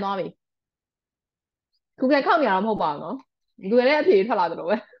တယ်မှန်သွားပြီ Google ခောက်နေရတော့မဟုတ်ပါဘူးနော် Google ရဲ့အဖြေထွက်လာတယ်လို့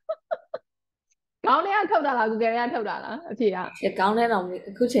ပဲကောင်းတဲ့ကထုတ်တာလား Google ရဲ့ထုတ်တာလားအဖြေကကောင်းတဲ့တော့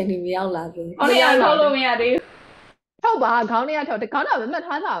အခုချိန်ထိမရောက်လာဘူးဟောနေရထုတ်လို့မရသေးဘူးထုတ်ပါခေါင်းနဲ့ကထုတ်တယ်ခေါင်းတော့မမှတ်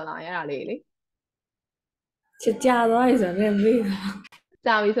ထားကြဘူးလားအဲ့ဒါလေးလေကြာသွားပြီဆိုတော့မေးတာ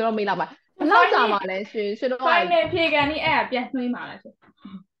ကြာပြီဆိုတော့မေးလိုက်ပါဘယ်လောက်ကြာမှာလဲရှင်တို့က final ဖြေကန်นี่အဲ့ဒါပြန်နှွေးမှာလားရှင်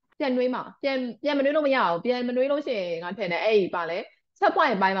ပြန်နှွေးမှာပြန်မနှွေးလို့မရဘူးပြန်မနှွေးလို့ရှိရင်ငါထင်တယ်အဲ့ဒီပါလဲချက်ပွို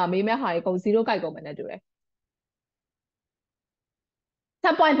င်းပိုင်းမှာမေးမဲ့ဟာကြီးကုန်0ကိုက်ကုန်မယ်နဲ့တူတယ်ချ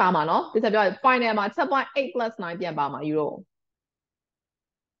က်ပွိုင်းပါမှာနော်ဒီချက်ပြော final မှာချက်ပွိုင်း8 + 9ပြန်ပါမှာယူတော့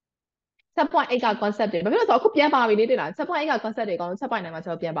ချက်ပွိုင်း8က concept တွေဘာဖြစ်လို့ဆိုတော့အခုပြန်ပါပြီလေတင်လားချက်ပွိုင်း8က concept တွေအကောင်လုံးချက်ပွိုင်း9မှာ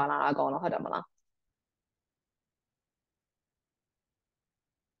ကျွန်တော်ပြန်ပါလာတာအကောင်လုံးဟုတ်တယ်မလား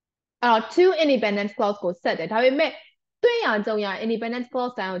အဲ့တော့ two independent clause ကိုဆက်တယ်ဒါပေမဲ့တွေ့ရကြုံရ independent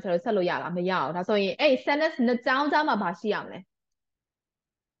clause တိုင်းကိုကျွန်တော်ဆက်လို့ရလားမရအောင်ဒါဆိုရင်အဲ့ sentence နှစ်ကြောင်းကြားမှာဘာရှိရမလဲ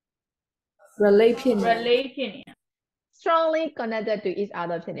relate ဖြစ်နေ strongly connected to each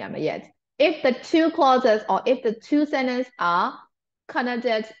other ဖြစ်နေရမယ် yes if the two clauses or if the two sentences are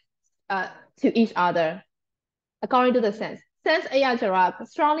connected to each other according to the sense အရာကျတော့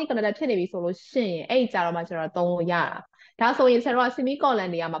strongly connected ဖြစ်နေပြီဆိုလို့ရှိရင်အဲ့ကြတော့မှကျွန်တော်သုံးလို့ရတာဒါဆိုရင်ကျွန်တော် semi colon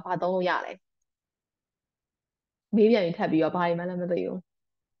နေရာမှာဘာသုံးလို့ရလဲမေးပြန်ရင်ထပ်ပြီးတော့ဘာတွေမှလည်းမသိဘူး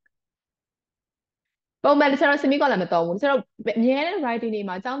ပုံမှန်ကျွန်တော် semi colon မသုံးဘူးကျွန်တော်အများနဲ့ writing တွေ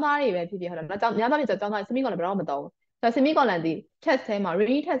မှာကျောင်းသားတွေပဲဖြစ်ဖြစ်ဟုတ်တယ်နော်ညသားပြင်ကျောင်းသား semi colon ဘယ်တော့မှမသုံးဘူးဆိုတော့ semi colon ဒီ test ထဲမှာ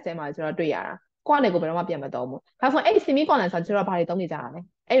reading test ထဲမှာကျွန်တော်တွေ့ရတာကိုယ့်နဲ့ကိုယ်ဘယ်တော့မှပြန်မသုံးဘူးဒါဆိုအဲ့ semi colon ဆိုကျွန်တော်ဘာတွေသုံးနေကြတာလဲ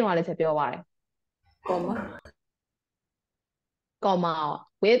အဲ့တော့လည်းချက်ပြောသွားတယ်comma comma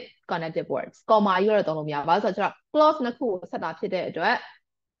with connected words comma ကြီးတော့သုံးလို့မရဘူးဘာလို့ဆိုတော့ clause နှစ်ခုကိုဆက်တာဖြစ်တဲ့အတွက်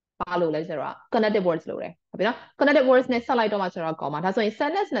ဘာလို့လဲဆိုတော့ connected words လို့တယ်ဟုတ်ပြီနော် connected words နဲ့ဆက်လိုက်တော့မှဆိုတော့ comma ဒါဆိုရင်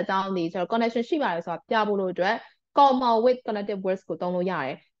sentence နှစ်ကြောင်းဒီဆိုတော့ connection ရှိပါတယ်ဆိုတာပြဖို့လို့အတွက် comma with connected words ကိုသုံးလို့ရတ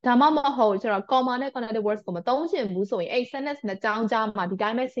ယ်ဒါမှမဟုတ်ဆိုတော့ comma နဲ့ connected words ကိုမသုံးချင်ဘူးဆိုရင်အဲ့ sentence နှစ်ကြောင်းကြားမှာဒီတို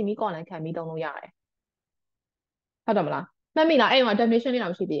င်းပဲ semicolon ခံပြီးသုံးလို့ရတယ်ဟုတ်တယ်မလားမှတ်မိလားအဲ့မှာ definition လေး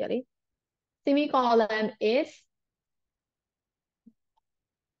တော့ရှိသေးရလေ semicolon is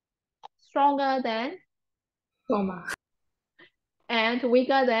stronger than comma and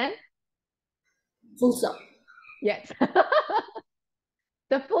weaker than full stop yes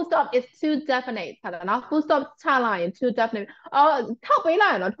the full stop is too definite ဟုတ်တယ်နော် full stop ချလိုက်ရင် too definite ထောက်ပေးလို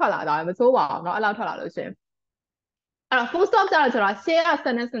က်ရင်တော့ထွက်လာတာမဆိုးပါဘူးเนาะအဲ့လောက်ထွက်လာလို့ရှင်အဲ့တော့ full stop ကျတော့ဆိုတာ share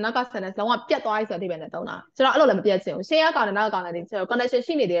sentence နောက်က sentence လုံးဝပြတ်သွားပြီဆိုတဲ့အဓိပ္ပာယ်နဲ့သုံးတာကျွန်တော်အဲ့လိုလည်းမပြတ်ချင်ဘူး share ကောင်နဲ့နောက်ကကောင်နဲ့ဒီဆို connection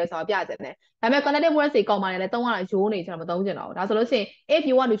ရှိနေသေးတယ်ဆိုတော့ပြချင်တယ်ဒါပေမဲ့ connected words တွေ comma တွေလည်းသုံးရတာရိုးနေကျွန်တော်မသုံးချင်တော့ဘူးဒါဆိုလို့ရှိရင် if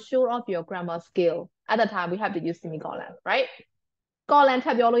you want to show off your grammar skill at the time we have to use semicolon right colon ထ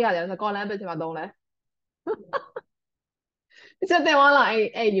ပ်ပြောလို့ရတယ်ဆို colon ပဲကျွန်တော်သုံးလဲစတဲ့ဝါလာ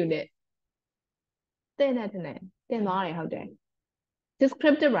အဲ့ unit တဲ့နဲ့တဲ့တင်သွားတယ်ဟုတ်တယ်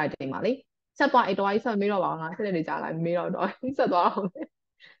descriptive writing ပါလေဆက်သွားအဲ့တော့ဆက်မေးတော့ပါအောင်ငါဆက်နေကြလိုက်မေးတော့ဆက်သွားအောင်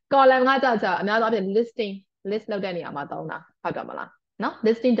column ကကြာကြာအများဆုံးအဖြစ် listing list လုပ်တဲ့နေရာမှာသုံးတာဟုတ်တယ်မလားနော်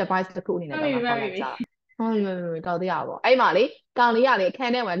listing device တစ်ခုအနေနဲ့သုံးတာ column ကြာဟုတ်တော်သေးရပါအဲ့မှာလေကောင်လေးကလေအခ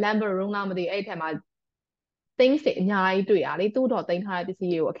န်းထဲမှာ number room လားမသိအဲ့ထက်မှာ things တွေအများကြီးတွေ့ရလေသူ့တော့တင်ထားတဲ့ပစ္စ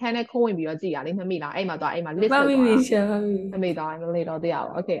ည်းတွေကိုအခန်းထဲခိုးဝင်ပြီးတော့ကြည့်ရလေမမိလားအဲ့မှာသွားအဲ့မှာ list လုပ်သွားမမိသွားမလေးတော့သိရ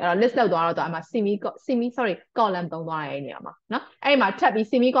ပါ okay အဲ့တော့ list လုပ်သွားတော့အဲ့မှာ semi sorry column သုံးသွားတဲ့နေရာမှာနော်အဲ့မှာထပ်ပြီး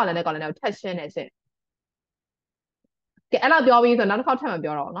semi column နဲ့ column နဲ့ထပ်ရှင်းနေရှင်းကဲအဲ့တော့ပြောပြီးဆိုနောက်တစ်ခေါက်ထပ်မ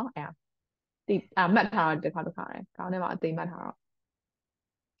ပြောတော့နော်အဲ့ဒီမှတ်ထားတော့တစ်ခါတယ်ခေါင်းထဲမှာအသိမှတ်ထားတော့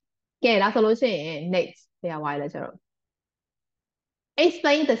ကဲဒါဆိုလို့ရှိရင် next ဘယ်ဝိုင်းလဲကျတော့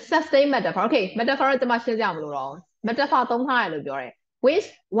explain the sustained metaphor okay metaphor ကမှရှင်းကြမလို့တော့ metaphor သုံးထားရလို့ပြောတယ် which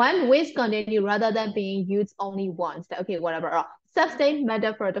one which continue rather than being used only once okay whatever sustained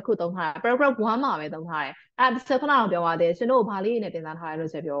metaphor တခုသုံးထားတယ် paragraph 1မှာပဲသုံးထားတယ်အဲ့ဒါခုနကပြောပါတယ်ရှင်တို့ဘာလေးနဲ့တင်စားထားရ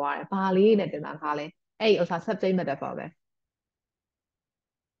လို့ဆက်ပြောရတယ်ဘာလေးနဲ့တင်စားထားလဲအဲ့ဥစ္စာ sustained metaphor ပဲ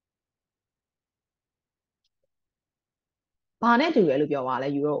ဘာနဲ့တူရလို့ပြောပါလဲ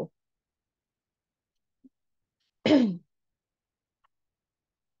ယူရို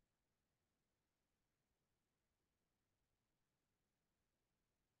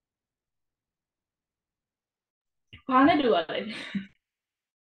ဘာနဲ့တူရလဲ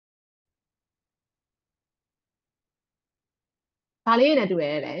ဘာလေးနဲ့တူ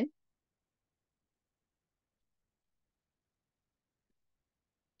ရဲလဲ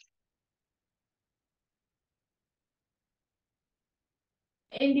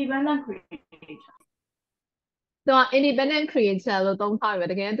independent creator သူက independent creator လို့သုံးထားပြီ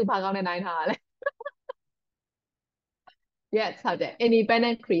တကယ်သူဘာကောင်းနဲ့နိုင်ထားရလဲ yes ဟုတ်တယ်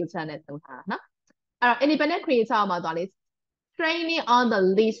independent creator နဲ့သုံးထားတာနော်အဲ့တော့ independent creator မှာသွားလေ training on the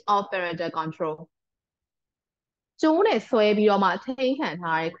leash of parental control ကျိုးနဲ့ဆွဲပြီးတော့မှထိန်းခံ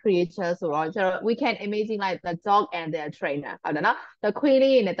ထားတဲ့ creature ဆိုတော့ကျွန်တော် we can imagine like the dog and their trainer ဟုတ်တယ်နော် the ခွေး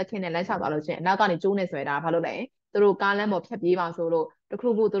လေးနဲ့တခင်နဲ့လမ်းလျှောက်သွားလို့ရှိရင်အနောက်ကနေကျိုးနဲ့ဆွဲတာဘာလို့လဲသူတို့ကားလမ်းပေါ်ဖြတ်ပြေးပါဆိုလို့တခု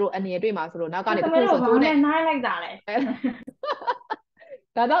ခုသူတို့အနေတွေ့မှာဆိုလို့နောက်ကနေတခုဆိုကျိုးနဲ့နိုင်လိုက်တာလေ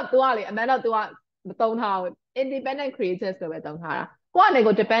ဒါတော့ तू ကလေအမှန်တော့ तू ကမသုံးထားဘူး independent creatures လို့ပဲသုံးထားတာကိုယ့်အနေ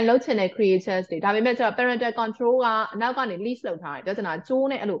ကို depend လုပ်ချင်တဲ့ creatures တွေဒါပေမဲ့ကျတော့ parental control ကအနောက်ကနေ leash လုပ်ထားတယ်ပြောချင်တာကျိုး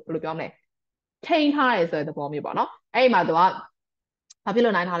နဲ့အဲ့လိုဘယ်လိုပြောမလဲထိန်းထားရဲဆိုတဲ့သဘောမျိုးပေါ့နော်အဲ့ဒီမှာ तू ကဘာဖြစ်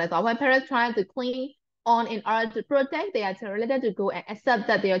လို့နိုင်ထားလဲဆိုတော့ when parents try to cling on in order to protect their children related to go and accept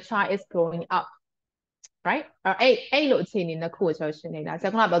that their child is growing up right အဲ့လိုအခြေအနေနှစ်ခုကိုကျွန်တော်ရှင်းနေတာဆ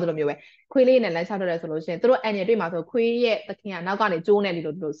က်ခုနပြောသလိုမျိုးပဲခွေးလေးနဲ့လမ်းလျှောက်ထွက်တယ်ဆိုလို့ရှိရင်သူတို့အန်ရတွေ့မှာဆိုခွေးရဲ့သခင်ကနောက်ကနေကျိုးနဲ့ဒီ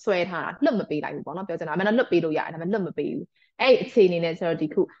လိုဆွဲထားတာလွတ်မပေးလိုက်ဘူးပေါ့နော်ပြောချင်တာအမှန်တော့လွတ်ပေးလို့ရတယ်ဒါပေမဲ့လွတ်မပေးဘူးအဲ့အခြေအနေနဲ့ကျွန်တော်ဒီ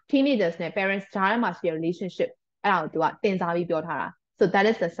ခု teenagers နဲ့ parents ကြားမှာရှိတဲ့ relationship အဲ့ဒါကို तू ကတင်စားပြီးပြောထားတာ so that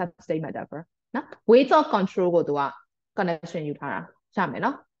is the sustained metaphor နော် weight of control ကို तू က connection ယူထားတာရမယ်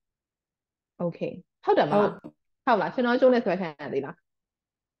နော် okay ဟုတ်တယ်မလားဟုတ်လားကျွန်တော်ကျိုးနဲ့ဆွဲခံရသေးလား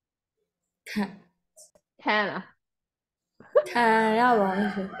ခံလားခံရပါ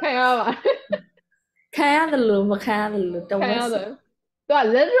ရှင်ခံရပါခံရတယ်လို့မခံရတယ်လို့တုံးနေတယ်သူက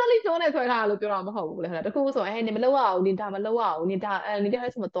literally ကျိုးနဲ့ဆွဲထားတာလို့ပြောတာမဟုတ်ဘူးလေတခုဆိုရင်နေမလုပ်ရဘူးနေဒါမလုပ်ရဘူးနေဒါ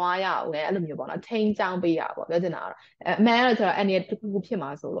ဆိုမသွားရဘူးလေအဲ့လိုမျိုးပေါ့နော်ထိန်းချောင်းပေးရပေါ့ပြောချင်တာအမှန်ကတော့ကျတော့အနေတခုခုဖြစ်မှာ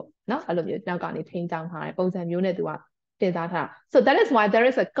ဆိုလို့နော်အဲ့လိုမျိုးနောက်ကနေထိန်းချောင်းထားတယ်ပုံစံမျိုးနဲ့သူကတင်စားထား so that is why there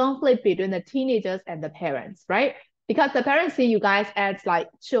is a conflict between the teenagers and the parents right because the parents see you guys as like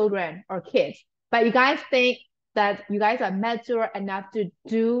children or kids but you guys think that you guys are mature enough to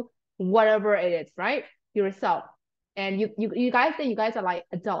do whatever it is right yourself and you guys think you guys are like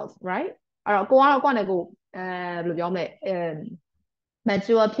adults, right? အဲ့တော့ကိုနဲ့ကိုဘယ်လိုပြောမလဲ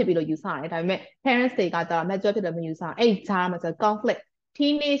mature ဖြစ်ပြီးလို့ယူဆတယ်ဒါပေမဲ့ parents တွေကကြာ mature ဖြစ်တယ်မယူဆအဲ့ဂျားမှာဆို conflict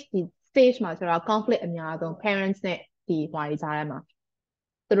teenage ဒီ stage မှာဆိုတော့ conflict အများဆုံး parents နဲ့ဒီဟွာတွေကြားထဲမှာ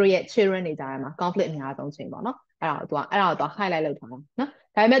သူတို့ရဲ့ children တွေကြားထဲမှာ conflict အများဆုံးချိန်ပေါ့နော်အဲ့ဒါကို highlight လုပ်ထားတာနော်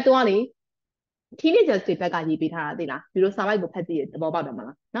ဒါပေမဲ့ तू ကလေ teenagers တွေဘက်ကရေးပေးထားတာသိလားဒီလိုစာလိုက်ကိုဖတ်ကြည့်သဘောပေါက်တယ်မ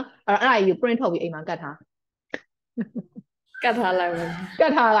လားနော်အဲ့ဒါကြီးကို print ထုတ်ပြီးအိမ်မှာကတ်ထား ကတ်ထားလိုက်ပါ က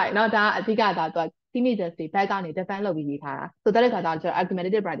တ်ထားလိုက်เนาะဒါအဓိကဒါသူက teenagers တွေဘက်ကနေ defend လုပ်ပြီးရေးထားတာဆိုတဲ့ခါကျတော့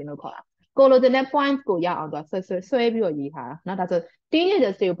argumentative writing လို့ခေါ်တာကိုလိုချင်တဲ့ points ကိုရအောင်သူကဆွဲပြီးတော့ရေးထားတာเนาะဒါဆို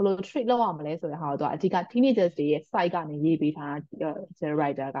teenagers တွေကိုဘယ်လို treat လုပ်အောင်မလဲဆိုတဲ့ဟာကိုသူကအဓိက teenagers တွေရဲ့ side ကနေရေးပေးထားတာ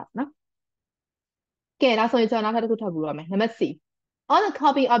writer ကเนาะကဲဒါဆိုရင်ကျွန်တော်နောက်ထပ်တစ်ခုထပ်ပြီးတော့မယ်နံပါတ် C on the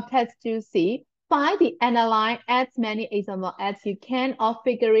copy of text you see find the underline as many examples as you can of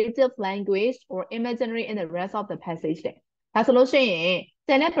figurative language or imaginary in the rest of the passage ဒါဆိုလို့ရှိရင်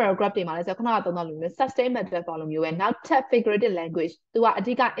ကျန်တဲ့ paragraph တွေမှာလည်းခုနကသုံးတော့လို့မျိုး sustain method ပေါ်လိုမျိုးပဲနောက်ထပ် figurative language သူကအ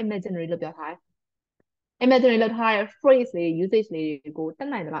ဓိက imaginary လို့ပြောထားတယ် imaginary လို့ထားတဲ့ phrase လေး usage လေးတွေကိုတက်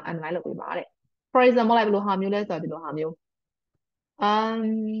နိုင်သလား analyze လုပ်ပေးပါတဲ့ for example လိုက်ဘယ်လိုဟာမျိုးလဲဆိုတော့ဒီလိုဟာမျိုး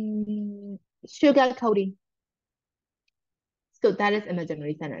sugar coating so that is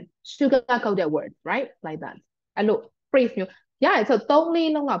imaginary sentence sugar coated words right like that အဲ့လို phrase မျိုးရတယ်ဆိုတော့3-4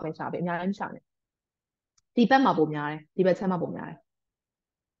လုံးလောက်ပဲရှာပြီအများကြီးမရှာနဲ့ဒီဘက်မှာပုံများတယ်ဒီဘက်ချက်မှာပုံများတယ်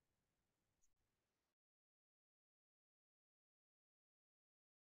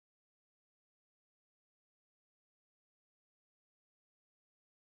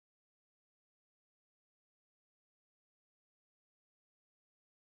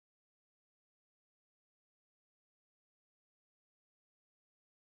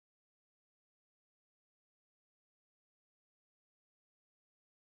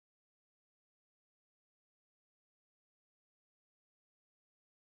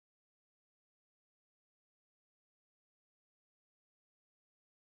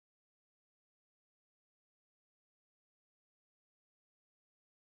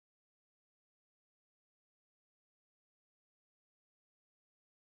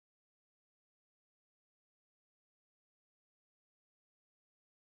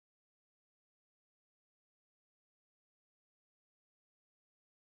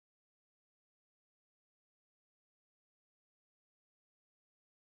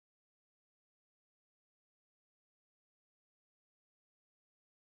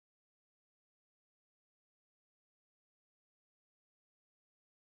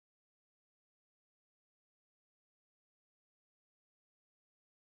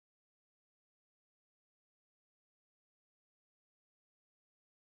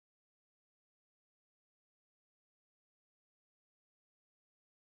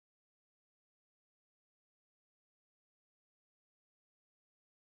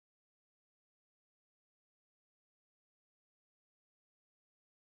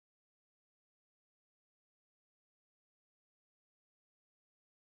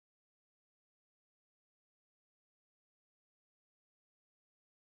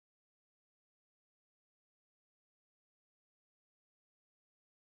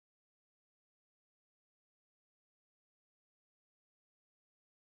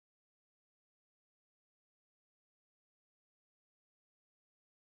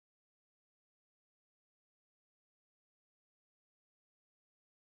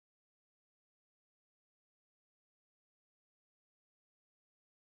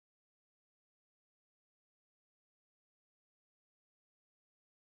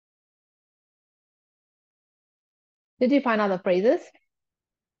Did you find out the phrases?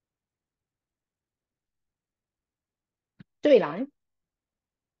 တွေ့လား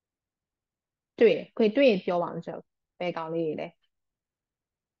တွေ့တယ်ခွေတွေ့ရင်ပြောပါအောင်ကျွန်တော်ဘယ်ကောင်လေးတွေလဲ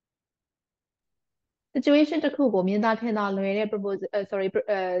situation တစ်ခုကိုမြင်သာထင်သာလွယ်တဲ့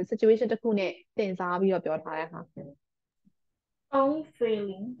situation တစ်ခုနဲ့တင်စားပြီးတော့ပြောထားတဲ့ဟာ own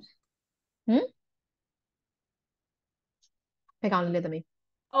feelings ဘယ်ကောင်လေးလဲသမီး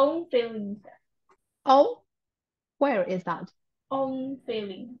own feelings Oh where is that own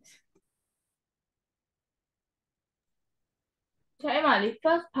feelings အဲ့မှာလေ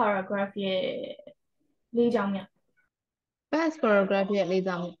first paragraph ရဲ့၄ကြောင်းမြတ် First paragraph ရဲ့၄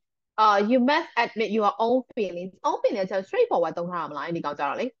ကြောင်းyou must admit your own feelings own feelings ဆို straightforward သုံးထားတာမလားအဲ့ဒီကောင်ကြ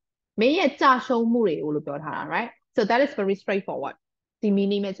တော့လေမင်းရဲ့ကြာရှုံးမှုတွေကိုလို့ပြောထားတာ right so that is very straightforward ဒီ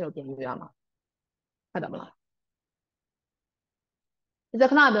meaning နဲ့ကျွန်တော်ပြင်ပြရမှာဟုတ်တယ်မလားဒီခ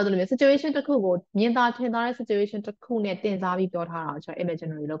ဏပြောသလိုမျိုး situation တစ်ခုကိုမြင်သာထင်သာတဲ့ situation တစ်ခုနဲ့တင်စားပြီးပြောထားတာကိုကျွန်တော်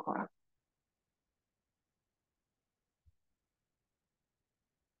imaginary လို့ခေါ်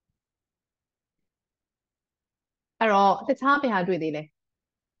တာ အဲ့တော့တခြားဘယ်ဟာတွေ့သေးလဲ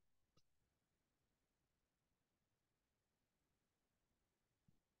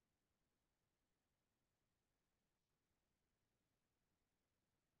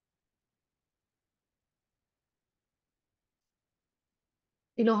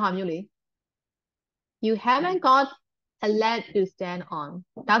ဒီလိုဟာမျိုးလေ you haven't got a leg to stand on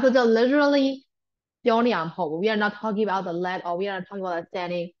ဒါဆိုတော့ literally ပြောနေရမှာမဟုတ်ဘူး we are not talking about the leg or we are not talking about the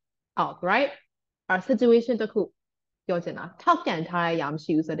standing up right our situation တစ်ခုပြောချင်တာထောက်ကန်ထားတဲ့အရာမ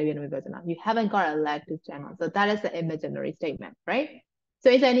ရှိဘူးဆိုတဲ့ပြောချင်တာ you haven't got a leg to stand on so that is the imaginary statement right so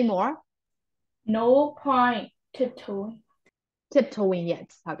is there any more No point tiptoeing. tiptoeing yet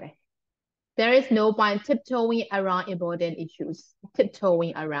okay there is no point tiptoeing around important issues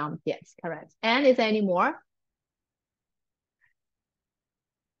tiptoeing around yes correct and is there any more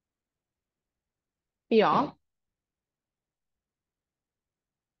ပြီးတော့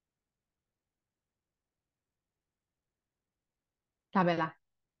ဒါပဲလား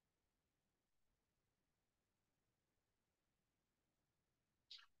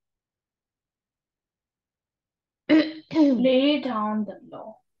Lay down the law.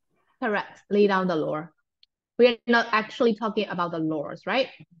 Correct. Lay down the law. We're not actually talking about the laws, right?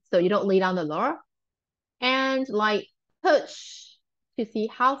 So you don't lay down the law and like push to see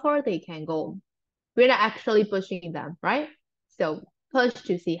how far they can go. We're not actually pushing them, right? So push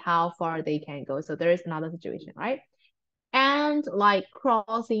to see how far they can go. So there is another situation, right? And like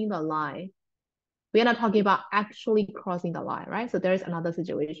crossing the line. We are not talking about actually crossing the line, right? So there is another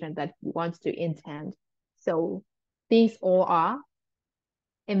situation that he wants to intend. So these all are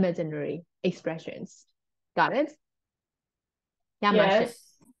imaginary expressions. Got it? Yeah, Yes.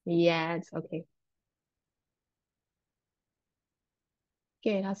 Yes, okay.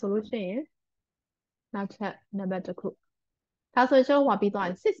 Okay, ဒါဆိုလို့ရှိရင်နောက်ချက်နံပါတ်တစ်ခုဒါဆိုရင်ကျွန်တော်ဟောပြီးသွားရ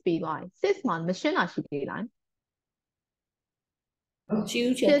င်6ပြီးသွားရင်6မှာမရှင်းတာရှိသေးလား ရှိ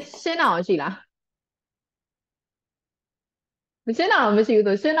ဦးချင် ရှင်းတာရောရှိလားမရှင်းတာတော့မရှိဘူး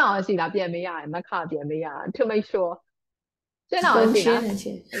ဆိုရှင်းတာရောရှိလားပြန်မေးရတယ်မခပြန်မေးရတာ to make sure ရှင်းတာရောရှိလား ရှ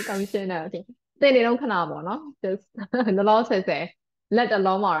င်း ကောင်းရှင်းတယ်โอเคသင်နေတော့ခဏပေါ့နော် just လောလောဆယ်ဆယ်လက်တ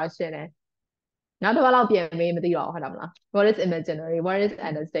လုံးမှာတော့ရှင်းတယ်နောက်တစ်ပတ်လောက်ပြန်မေးမသိတော့ဟုတ်တယ်မလား what is imaginary what is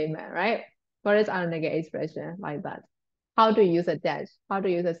understatement right what is our negative expression like that how to use a dash how to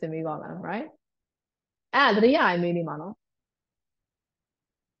use a semicolon right အဲ့ဒါတတိယအိုင်မေးနေမှာနော်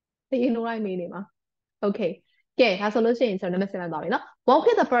တတိယနိုးလိုက်မေးနေမှာ okay ကဲဒါဆိုလို့ရှိရင်ကျွန်တော်နံပါတ်7သွားပြီနော် work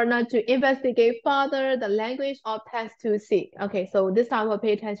with the partner to investigate further the language of text to see okay so this time we'll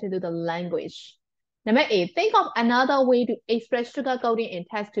pay attention to the language Number 8, think of another way to express sugarcoating in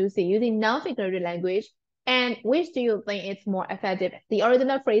text to see using non-figurative language. And which do you think is more effective? The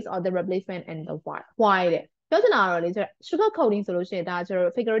original phrase or the replacement and the why? Why? ပြောချင်တာတော့လေ sugarcoating ဆိုလို့ရှိရင်ဒါကျ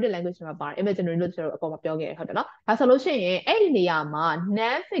တော့ figurative language မှာပါတယ် imaginary လို့ကျတော့အပေါ်မှာပြောခဲ့ရဟုတ်တယ်နော်ဒါဆိုလို့ရှိရင်အဲ့ဒီနေရာမှာ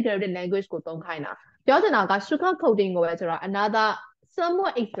non-figurative language ကိုသုံးခိုင်းတာပြောချင်တာက sugarcoating ကိုပဲကျတော့ another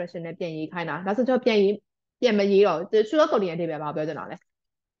somewhat expression နဲ့ပြန်ရေးခိုင်းတာဒါဆိုကျတော့ပြန်မရေးတော့ sugarcoating ရဲ့အဓိပ္ပာယ်ဘာပြောချင်တာလဲ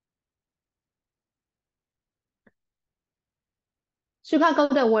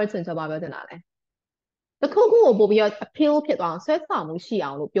sugarcoated words ဆိုတော့ဘာပြောချင်တာလဲတခုခုကိုပို့ပြီးတော့ appeal ဖြစ်သွားအောင်ဆွဲဆောင်မှုရှိ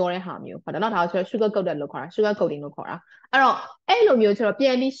အောင်လို့ပြောတဲ့ဟာမျိုးဟုတ်တယ်နော်ဒါကို sugarcoated လို့ခေါ်တာ sugarcoating လို့ခေါ်တာအဲ့တော့အဲ့လိုမျိုးကျတော့ပြ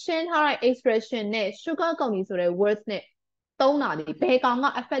န်ပြီးရှင်းထားတဲ့ expression နဲ့ sugarcoating ဆိုတဲ့ words နဲ့သုံးတာဒီဘယ်ကောင်က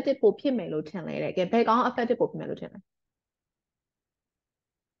effective ပိုဖြစ်မယ်လို့ထင်လဲတဲ့ကဲဘယ်ကောင်က effective ပိုဖြစ်မယ်လို့ထင်လဲ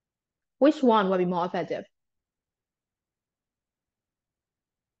which one will be more effective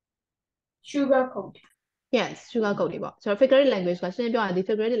Sugarcoat. yes sugarcoating ပေါ့ဆိုတော့ figurative language ကရှင်းပြောရင်ဒီ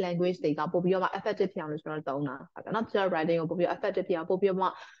figurative language တွေကပို့ပြီးတော့ effective ဖြစ်အောင်လို့ကျွန်တော်သုံးတာဟုတ်ကဲ့နော်ကျွန်တော် writing ကိုပို့ပြီးတော့ effective ဖြစ်အောင်ပို့ပြီး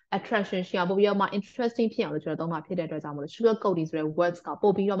တော့ attraction ရှိအောင်ပို့ပြီးတော့ interesting ဖြစ်အောင်လို့ကျွန်တော်သုံးတာဖြစ်တဲ့အတွက်ကြောင့်မလို့ sugarcoating ဆိုတဲ့ words က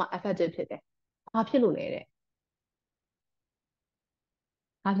ပို့ပြီးတော့ effective ဖြစ်တယ်။ဘာဖြစ်လို့လဲတဲ့။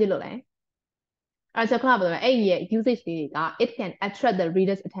ဘာဖြစ်လို့လဲ။အဲ့တော့ခဏပြောမယ်အဲ့ဒီရဲ့ usage လေးတွေက it can attract the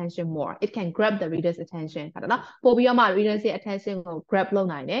reader's attention more it can grab the reader's attention ဟုတ်တယ်နော်ပို့ပြီးတော့မှ reader's attention ကို grab လုပ်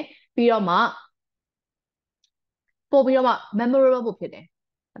နိုင်တယ်ပြီးတော့မှပို့ပြီးတော့မှ memorable ပို့ဖြစ်တယ်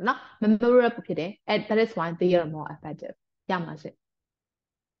နော် memorable ပို့ဖြစ်တယ် and that is why they are more effective ရမှာရှင့်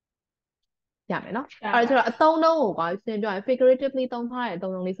ရမယ်နော်အဲ့တော့အသုံးလုံးကိုရှင်းပြောရင် figuratively သုံးထားတဲ့အ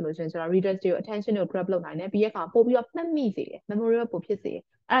သုံးလုံးလေးဆိုလို့ရှိရင်ကျွန်တော် readers တွေကို attention ကို grab လုပ်နိုင်တယ်ပြီးရခါပို့ပြီးတော့မှတ်မိစေတယ် memorable ပို့ဖြစ်စေတယ်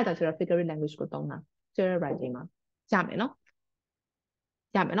အဲ့ဒါကြောင့်ကျွန်တော် figurative language ကိုသုံးတာကျွန်တော် writing မှာရမယ်နော်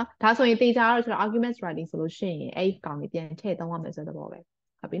ရမယ်နော်ဒါဆိုရင်တေချာတော့ကျွန်တော် arguments writing ဆိုလို့ရှိရင်အဲ့ဒီကောင်လေးပြန်ထည့်သုံးရမယ်ဆိုတဲ့သဘောပဲ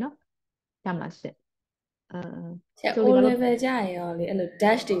ဟုတ်ပြီနော်ရမလားရှင့်ချက် O level ကြရင်ရောလေအဲ့လို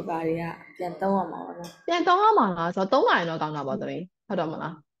dash တွေပါတွေကပြန်သုံးရမှာပါနော်ပြန်သုံးရမှာလားဆိုတော့သုံးနိုင်တော့ကောင်းတာပေါ့သမီးဟုတ်တော့မ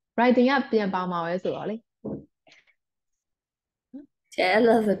လား writing ကပြန်ပါမှာပဲဆိုတော့လေချက်အဲ့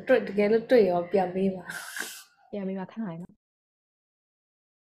လိုဆိုတွေ့တကယ်လို့တွေ့ရောပြန်ပေးပါ ပြန်ပြီးမှခဏလိုက်နော်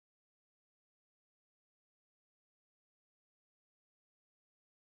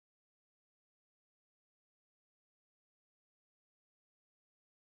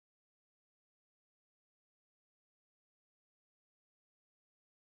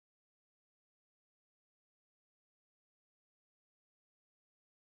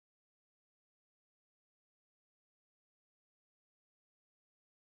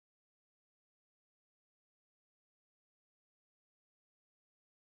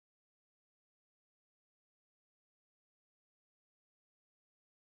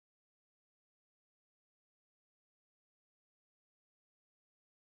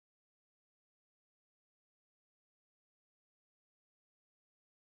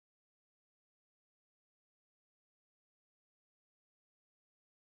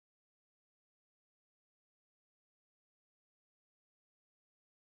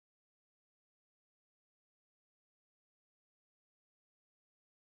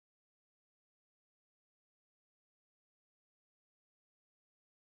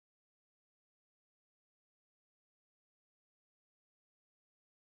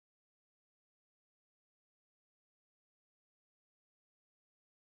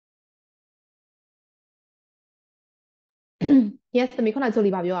yes သမီးခုနကဂျို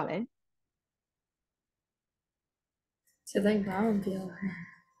လီဘာပြောရလဲစစ်သိမ်းဘာမှမပြော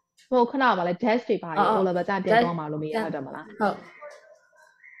ဟိုခဏပါလဲ dash တွေပါရော O level ကျပြန်သွားမှာလို့မေးရဟုတ်တယ်မလားဟုတ်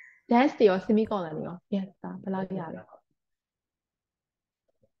dash တွေရော semicolon တွေရော yes ဒါဘယ်လောက်ရလဲဟု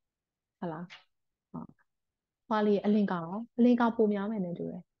တ်လားဟုတ်ဟွာလေးအလင်ကောင်ပုံများမယ်နဲ့တူ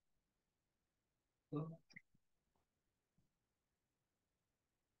တယ်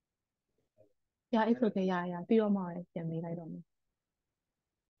ရ it's okay ရပြီးတော့မှပြန်မေးလိုက်တော့မယ်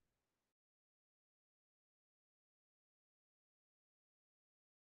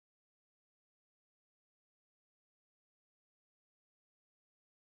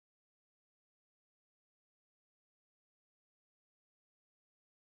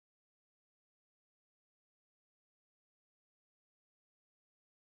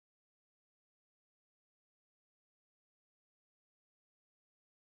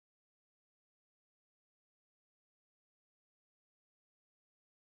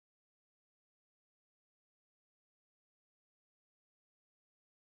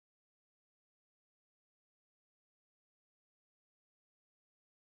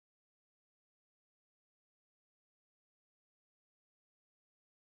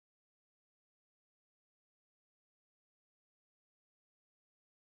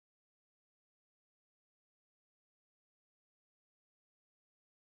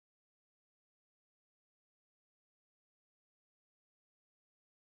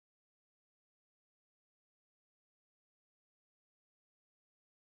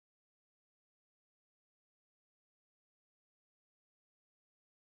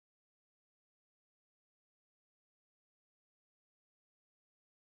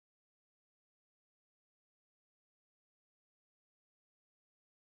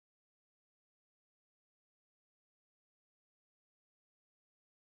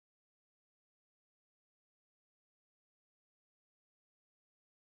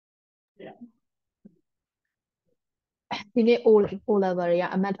ဒီနေ့ O level တွေက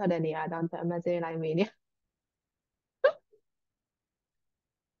အမှတ်ထွက်တဲ့နေရာအကြောင်းအမှတ်စင်းလိုက်မေးနေ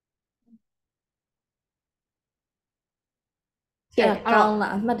ကောင်း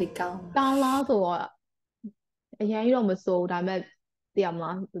လားအမှတ်တွေကောင်းလားဆိုတော့အရင်ကြီးတော့မစိုးဒါပေမဲ့သိရမ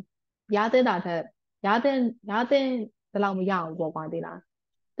လားရတဲ့တာထက်ရတဲ့ဘယ်လောက်မရအောင်ပေါ့ကွာသိလား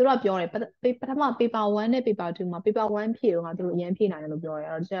သူတို့ကပြောတယ်ပထမ paper 1နဲ့ paper 2မှာ paper 1ဖြည့်တော့ငါတို့အရင်ဖြည့်နိုင်တယ်လို့ပြောတယ်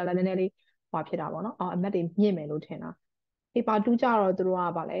အဲ့တော့ကျန်လည်းနည်းနည်းလေးဟွာဖြစ်တာပေါ့နော်အမှတ်တွေမြင့်မယ်လို့ထင်တာ paper 2ကျတော့သူတို့က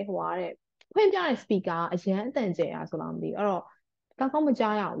ဗာလဲဟိုဟာတဲ့ဖွင့်ပြတဲ့ speaker အရန်အတန်ကျယ်อ่ะဆိုတော့မသိအဲ့တော့ကောင်းကောင်းမ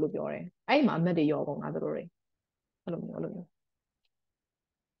ကြားရအောင်လို့ပြောတယ်အဲ့ဒီမှာအမှတ်တွေရောကုန်တာသူတို့တွေအဲ့လိုမျိုးဆို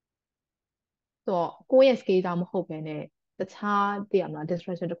တော့ကိုယ့်ရဲ့ scale ကြောင့်မဟုတ်ဘဲနဲ့တခြားသိရမလား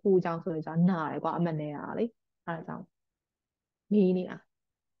distraction တစ်ခုကြောင့်ဆိုရင်ကြောင့်နားတယ်ကွာအမှတ်နဲ့ရတာလေအဲ့ဒါကြောင့်မီးနေတာ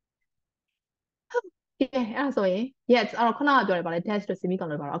ကဲအဲ့ဒါဆိုရင် yes အဲ့တော့ခုနကပြောတယ်ဗာလဲ dash တို့ semicolon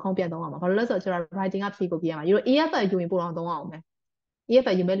တို့ပါတော့အကုန်ပြန်သုံးအောင်ပါဘာလို့လဲဆိုတော့ကျွန်တော် writing ကဖြေကိုပြရမှာယူ EFL ယူရင်ပို့တော့သုံးအောင်မယ်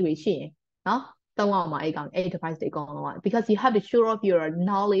EFL ယူမဲ့လူတွေရှိရင်နော်သုံးအောင်ပါအဲ့ကောင်အဲ့ device တွေအကုန်လုံးက because you have to show off your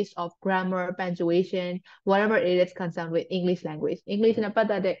knowledge of grammar punctuation whatever it is concerned with English language English နဲ့ပတ်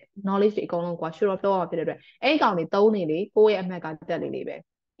သက်တဲ့ knowledge တွေအကုန်လုံးက show off လုပ်ရဖြစ်တဲ့အတွက်အဲ့ကောင်တွေသုံးနေလေကိုယ့်ရဲ့အမှတ်ကတက်လေလေပဲ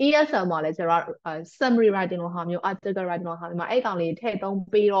ESL မှာလည်းကျွန်တော် summary writing လို့ဟာမျိုး article writing လို့ဟာမျိုးမှာအဲ့ကောင်လေးထည့်သုံး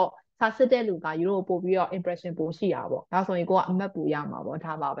ပြီးတော့စာစစ်တဲ့လူကယူရိုပို့ပြီးတော့ impression ပိုရှိတာပေါ့ဒါဆိုရင်ကိုကအမှတ်ပူရမှာပေါ့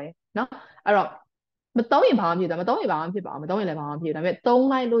ဒါပါပဲเนาะအဲ့တော့ မတုံးရင်ဘာမှမဖြစ်တာမတုံးရင်ဘာမှမဖြစ်ပါဘူးမတုံးရင်လည်းဘာမှမဖြစ်ဒါပေမဲ့တုံး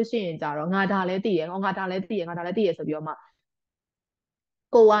လိုက်လို့ရှိရင်ကြတော့ငါဒါလည်းသိရငါဒါလည်းသိရငါဒါလည်းသိရဆိုပြီးတော့မှ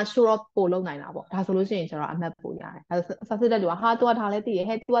ကိုက show off ပို့လုပ်နိုင်တာပေါ့ဒါဆိုလို့ရှိရင်ကျွန်တော်အမှတ်ပို့ရတယ်ဒါဆက်စစ်တဲ့လူကဟာ तू ကဒါလည်းသိရ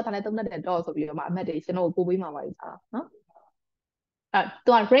ဟဲ့ तू ကဒါလည်းသုံးတတ်တယ်တော့ဆိုပြီးတော့မှအမှတ်တွေကျွန်တော်ကိုပို့ပေးမှာပါကြတာနော်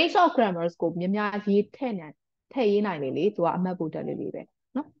သူက range of grammars ကိုမြများရေးထည့်ရေးနိုင်လေသူကအမှတ်ပို့တက်လေပဲ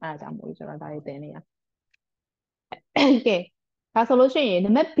နော်အဲ့ဒါကြောင့်မို့ကျွန်တော်ဒါလေးသင်နေရကဲဒါဆိုလို့ရှိရင်နံ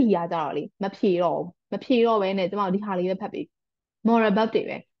ပါတ် B ကကြတော့လေမဖြေတော့ပဲနဲ့ကျွန်တော်ဒီဟာလေးပဲဖတ်ပြီး moral verb တွေ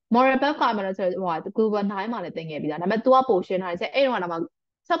ပဲ moral verb ကမှတော့ဆိုဟို Google 9မှာလည်းသင်ခဲ့ပြီးသားဒါပေမဲ့ तू ကပို့ရှင်းထားတယ်ဆိုအဲ့တော့ကတော့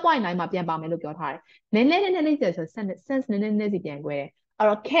 7.9 မှာပြန်ပါမယ်လို့ပြောထားတယ်နည်းနည်းဆို sense နည်းနည်းစီပြန်ခွဲတယ်အဲ့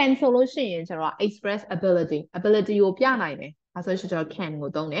တော့ can ဆိုလို့ရှိရင်ကျွန်တော် express ability ကိုပြနိုင်တယ်ဒါဆိုကျွန်တော် can ကို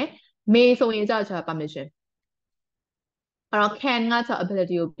သုံးတယ် may ဆိုရင်ကျွန်တော် permission အဲ့တော့ can ကကျွန်တော်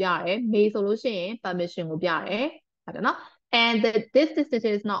ability ကိုပြတယ် may ဆိုလို့ရှိရင် permission ကိုပြတယ်ဟုတ်တယ်နော် and this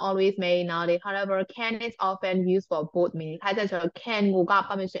distinction is not always made nowadays however can is often used for both meaning ခိုင်းတဲ့ကျွန်တော် can ကိုက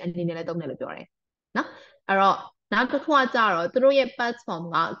permission အနေနဲ့လည်းသုံးတယ်လို့ပြောတယ်နော်အဲ့တော့နောက်တစ်ခုကကြတော့သူတို့ရဲ့ past form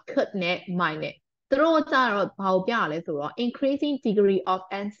က could နဲ့ might နဲ့သူတို့ကြတော့ဘာကိုပြရလဲဆိုတော့ increasing degree of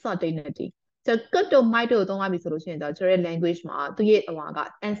uncertainty ဆို could တို့ might တို့သုံးရပြီဆိုလို့ရှိရင်တော့ကျွန်တော်ရဲ့ language မှာသူရဲ့ဟိုက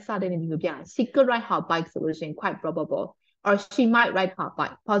uncertainty ကိုပြရတယ် she could write her bike ဆိုလို့ရှိရင် quite probable or she might ride her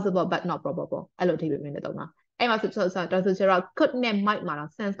bike possible but not probable အဲ့လိုအထိပ္ပယ်နဲ့သုံးတာအဲ့မှာဆိုတော့ could နဲ့ might မှာ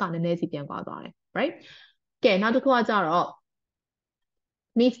တော့ sense ကနည်းနည်းစီပြန်သွားတယ် right ကဲနောက်တစ်ခုကကြတော့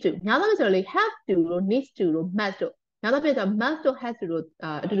needs to ညာတော့ဆိုတော့လေ have to လို့ needs to လို့ must တို့ညာတော့ပြတော့ must တို့ has to တို့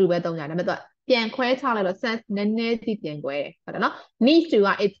အတူတူပဲသုံးကြတယ်ဒါပေမဲ့တော့ပြန်ခွဲချလိုက်တော့ sense နည်းနည်းစီပြန်ခွဲတယ်ဟုတ်တယ်နော် needs to က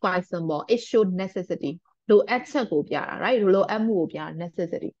it's quite simple it show necessity လိုအပ်ချက်ကိုပြတာ right လိုအပ်မှုကိုပြတာ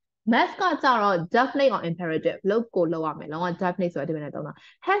necessity must ကကြတော့ definite or imperative လုပ်ကိုလုပ်ရမယ်လုံးဝ definite ဆိုတဲ့ဒီပဲနဲ့သုံးတာ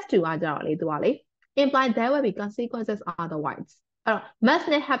has to ကကြတော့လေသူကလေ imply there will be consequences otherwise အဲ့တော့ must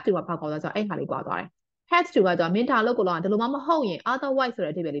နဲ့ have to ကဘာခေါ်လဲဆိုတော့အဲ့ဟာလေးကွာသွားတယ် has to ကတော့မင်းဒါလုပ်ကိုလုပ်အောင်ဒီလိုမှမဟုတ်ရင် otherwise ဆို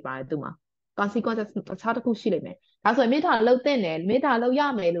တဲ့အဓိပ္ပာယ်လေးပါတယ်သူမှာ consequences အခြားတစ်ခုရှိလိမ့်မယ်ဒါဆိုရင်မင်းဒါလုပ်တဲ့နယ်မင်းဒါလုပ်ရ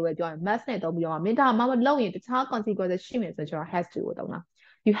မယ်လို့ပဲပြောရင် must နဲ့သုံးပြီးတော့မင်းဒါမှမလုပ်ရင်တခြား consequences ရှိမယ်ဆိုတော့ has to ကိုသုံးတာ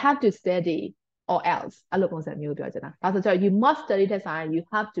you have to study or else အဲ့လိုပုံစံမျိုးပြောချင်တာဒါဆိုတော့ you must study တဲ့ဆိုင် you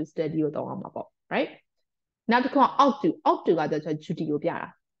have to study ကိုသုံးအောင်ပါပေါ့ right နောက်တစ်ခုက ought to ကကျတော့ duty ကိုပြတာ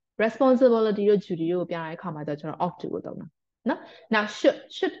responsibility တို့ duty တို့ကိုပြတဲ့အခါမှာကျတော့ ought to ကိုသုံးတာနော် now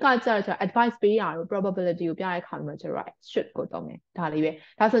should ကကျတော့ advice ပေးတာတို့ probability ကိုပြတဲ့အခါမှာကျတော့ should ကိုသုံးတယ်ဒါလေးပဲ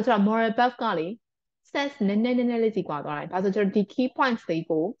ဒါဆိုကျတော့ moral verb ကလေ sense နည်းနည်းလေးစီကွာသွားတယ်ဒါဆိုကျတော့ဒီ key points တွေ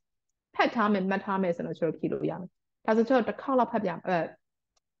ကိုဖတ်ထားမယ်မှတ်ထားမယ်ဆိုတော့ကျတော့ဖြေလို့ရမယ်ဒါဆိုကျတော့တစ်ခေါက်လောက်ဖတ်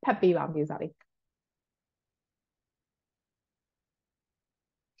ပေးပါမျိုးစားလေး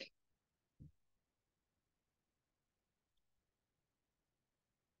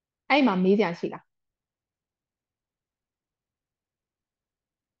အဲ့မှာမေးစရာရှိလား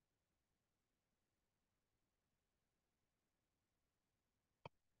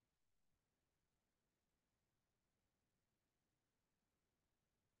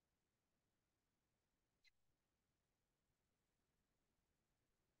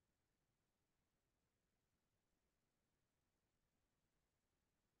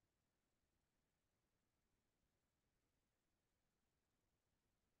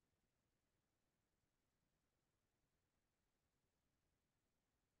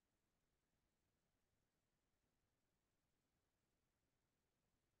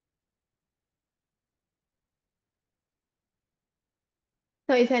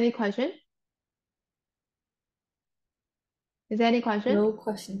So is there any question? Is there any question? No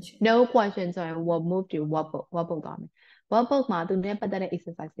question No question ဆိုရင် we'll move to workbook သွားမယ် workbook မှာသူနဲ့ပတ်သက်တဲ့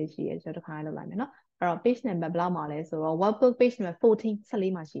exercise တွေရှိရဲဆိုတော့တစ်ခါလုပ်လိုက်မယ်နော်အဲ့တော့ page number ဘယ်လောက်မှာလဲဆိုတော့ workbook page number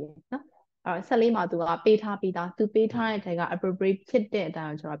 14မှာရှိရဲနော်အဲ့တော့14မှာသူကပေးထားပြီးသားသူပေးထားတဲ့ထဲက appropriate ဖြစ်တဲ့အတို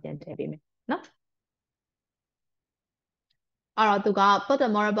င်းကျွန်တော်ပြန်ထည့်ပေးမယ်နော်အဲ့တော့သူက put the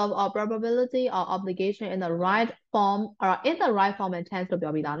moral verb or probability or obligation in the right form or in the right form and tense လို့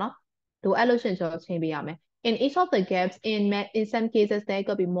ပြောပြီးသားနော်လိုအပ်လို့ရှင်ကျွန်တော်ချိန်ပေးရမယ်in each of the gaps in some cases there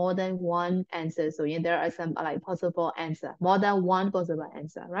could be more than one answer so there are some like possible answer more than one possible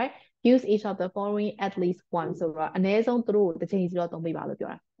answer right use each of the following at least one ဆိုတော့အနည်းဆုံးသူတို့တစ်ချိန်စီတော့သုံးပေးပါလို့ပြော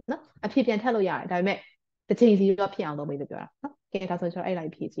တာနော်အဖြစ်ပြန်ထပ်လို့ရတယ်ဒါပေမဲ့တစ်ချိန်စီတော့ဖြစ်အောင်သုံးပေးလို့ပြောတာနော်ကဲဒါဆိုကျွန်တော်အဲ့လို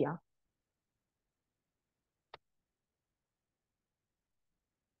က်ဖြည့်ကြည့်အောင်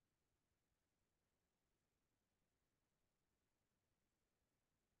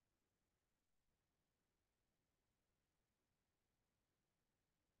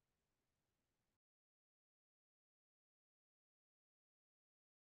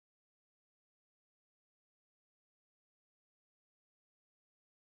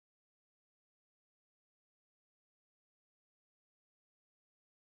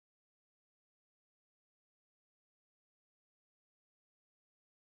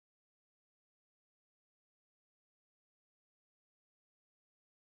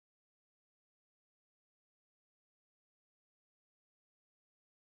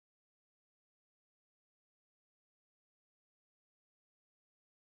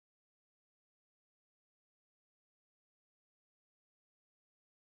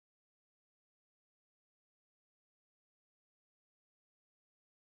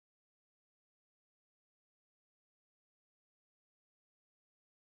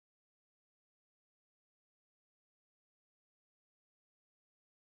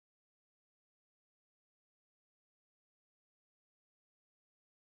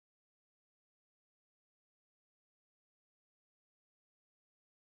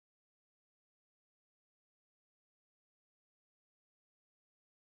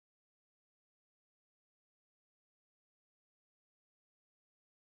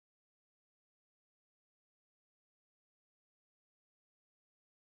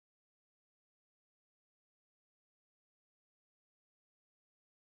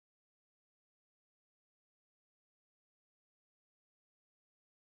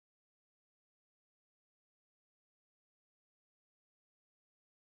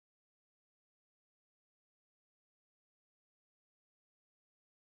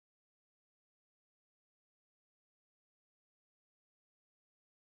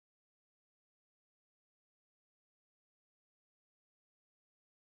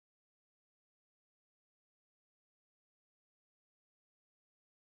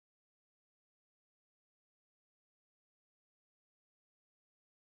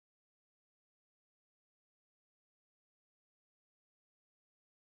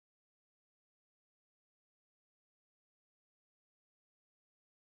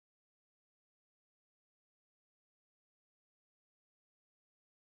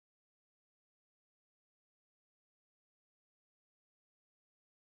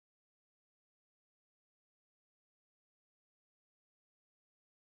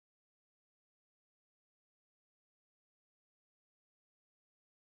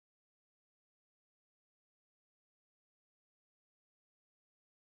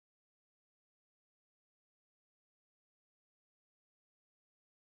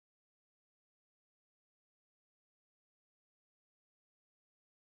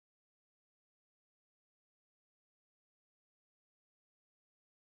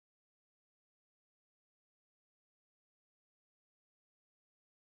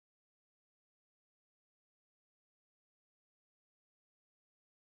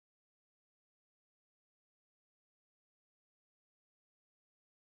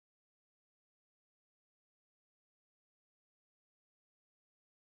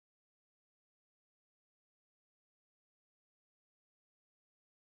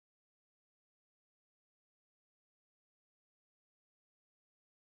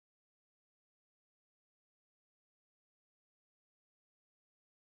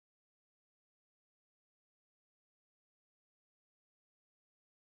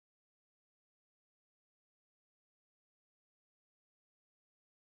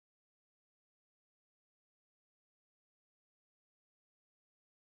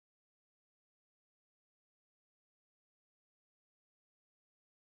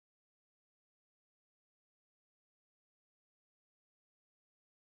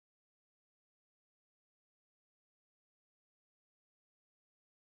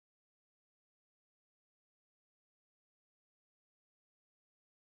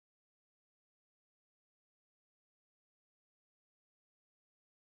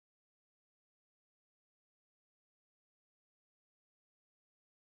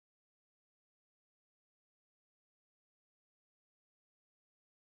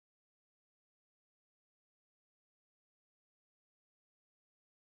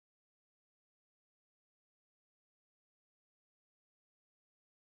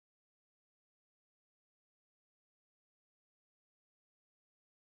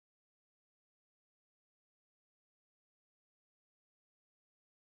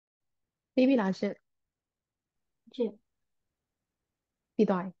ပြီးပြီလားရှင့် ရှင့် ပြီး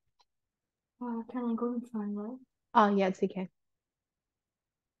သွားပြီ can I go and try right Oh yes you can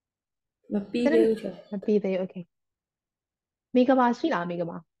မပြီးသေးဘူးချက် မပြီးသေးဘူး okay မိကဘာရှိလားမိက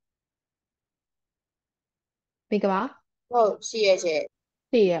ဘာမိကဘာ ဟုတ်ရှိရဲ့ရှင့်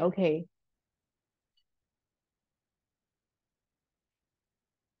ရှိရ okay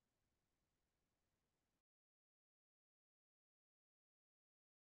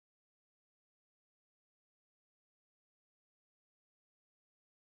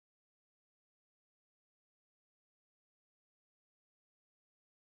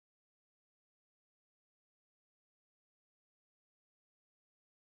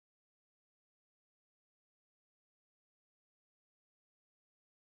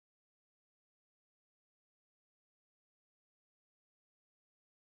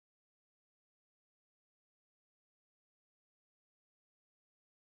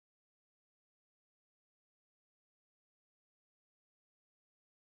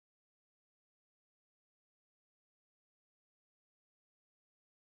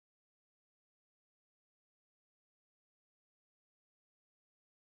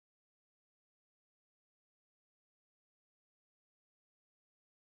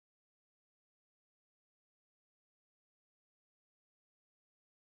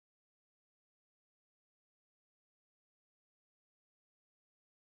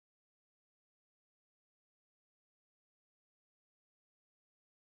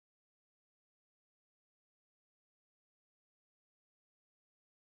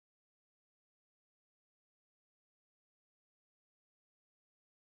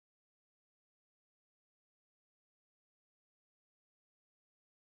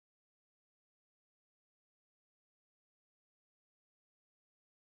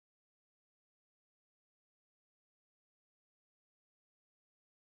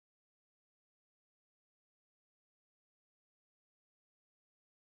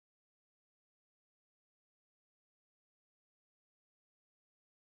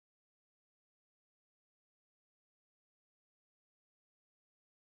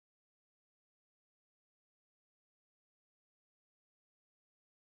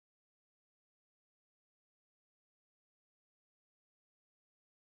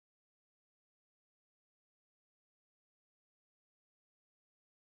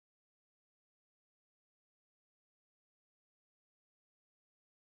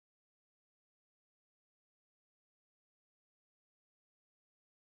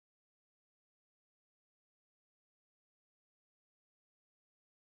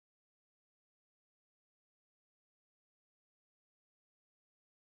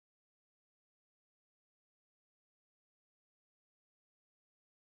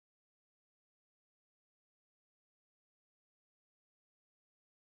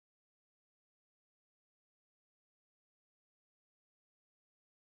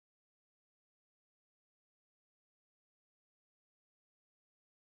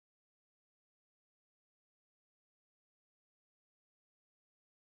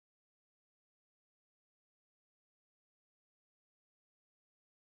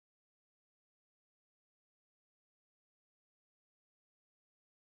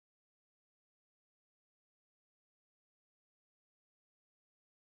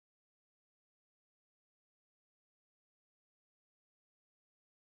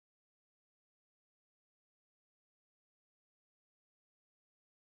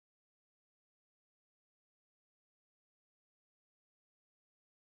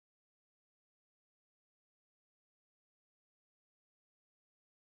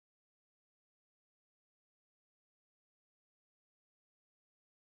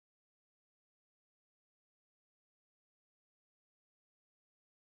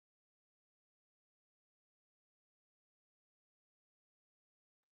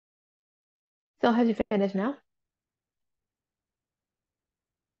so have you finished now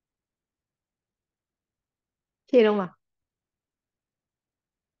ဖြည့်တော့မှာ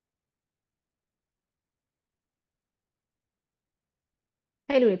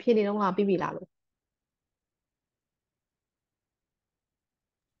အဲ့လူတွေဖြည့်နေတော့ငါပြီးပြီလားလို့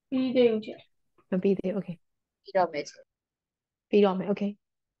ပြီးသေးဘူးချက် မပြီးသေးဘူး okay ပြီးတော့မယ်ရှင့် ပြီးတော့မယ် okay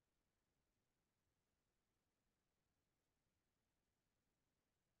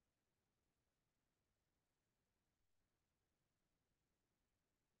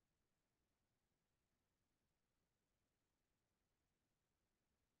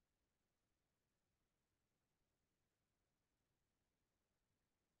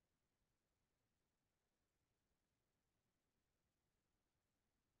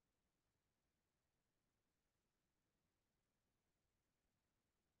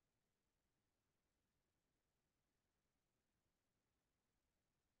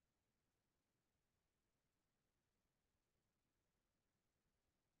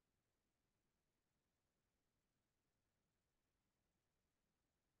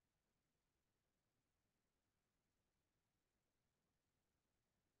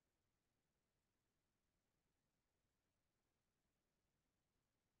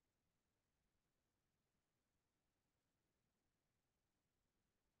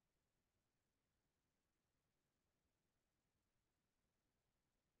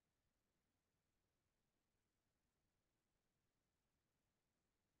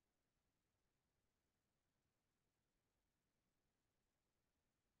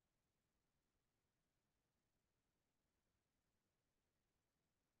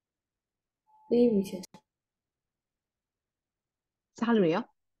ပြီးပြီချင်း စားလို့ရ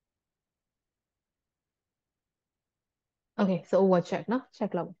Okay, so we'll check နော်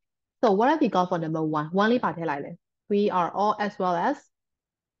check လုပ် So what have you got for number 1 1လေးပါထည့်လိုက်လေ We are all as well as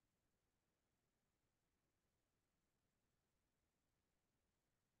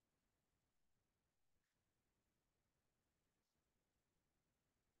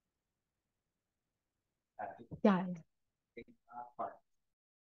Yeah.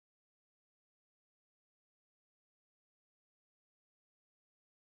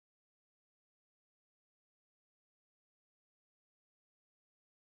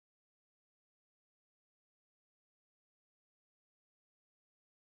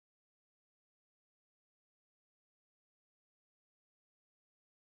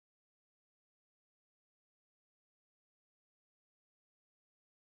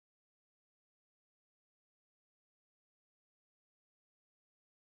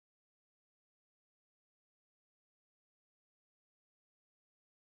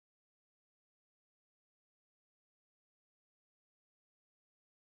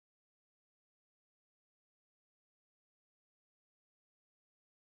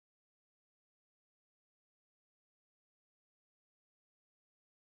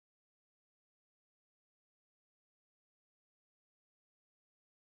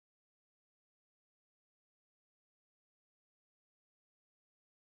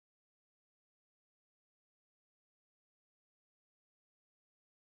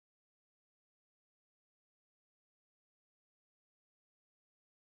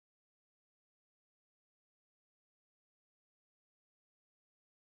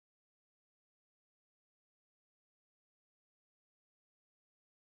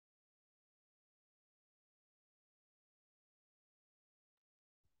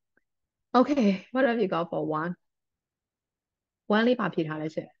 Okay, what have you got for 1 1လေးပါဖြည့်ထားလဲ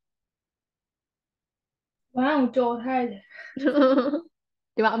ချက် ဝမ်းကိုကြော်ထားတယ်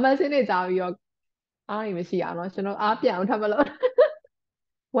ဒီမှာအမှတ်စင်းနေကြပြီးတော့အားရမရှိအောင်เนาะကျွန်တော်အားပြန်အောင်ထပ်မလို့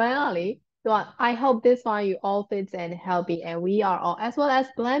 1ကလေသူက I hope this one you all fit and healthy and we are all as well as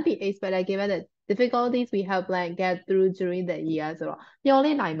plan be expected given the difficulties we have plan get through during the year ဆိုတော့မျှော်လ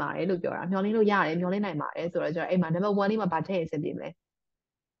င့်နိုင်ပါတယ်လို့ပြောတာမျှော်လင့်လို့ရတယ်မျှော်လင့်နိုင်ပါတယ်ဆိုတော့ကျွန်တော်အိမ်မှာ number 1လေးမှာဗာထည့်ရစပြီမလဲ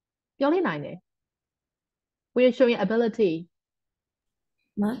မျှော်လင့်နိုင်တယ် we are showing ability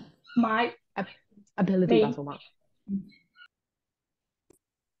မ မိုက် ability ပါဆိုမှ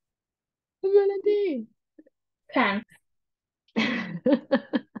ability ခံ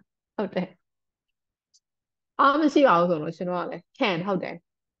ဟုတ်တယ်အားမရှိပါဘူးဆိုတော့ကျွန်တော်ကလည်း can ဟုတ်တယ်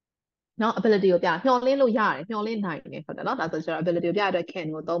เนาะ ability ကိုပြမျှော်လင့်လို့ရတယ်မျှော်လင့်နိုင်တယ်ဟုတ်တယ်เนาะဒါဆိုကျွန်တော် ability ကိုပြရတဲ့ can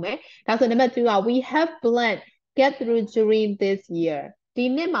ကိုသုံးမယ်ဒါဆို number 2က we have planned get through during this year ဒီ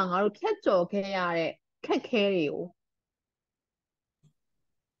နှစ်မှာငါတို့ဖြတ်ကျော်ခဲ့ရတဲ့ခက်ခဲတွေကို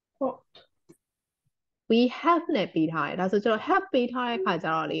ဟုတ် we have နဲ့ပြီးထားတယ်ဒါဆိုကျွန်တော် have ပြီးထားတဲ့ခါကျ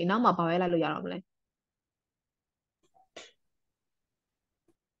တော့လေနောက်မှာဘာပဲလိုက်လို့ရတော့မလဲ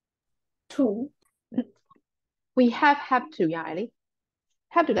 2 we have to ရတယ်လေ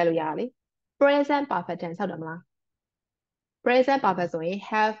have to လိုက်လို့ရတယ်လေ present perfect tense ဟုတ်တယ်မလား present perfect ဆိုရင်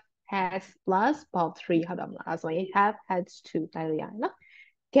have has plus about 3ဟုတ်တယ်မလားအဲဆိုရင် have has to လိုက်လို့ရတယ်နော်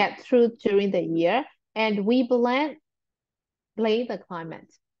get through during the year and we blame the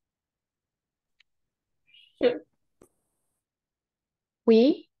climate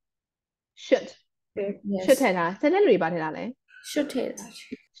we should yes ထည့်တာစတဲ့လူတွေပါထည့်တာလဲ should ထည့်တာ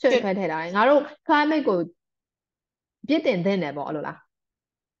should ပဲထည့်တာလေငါတို့ climate ကိုပြစ်တင်သင့်တယ်ပေါ့အဲ့လိုလား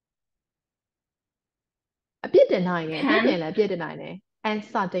အပြစ်တင်နိုင်တယ်ပြစ်တင်လည်းပြစ်တင်နိုင်တယ်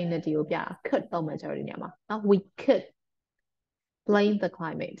uncertainty ကိုပြ could တော့မှကျွန်တော်ဒီနေရာမှာနော် we could blame the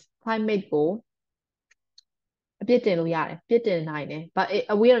climate ကိုအပြစ်တင်လို့ရတယ်ပြစ်တင်နိုင်တယ် but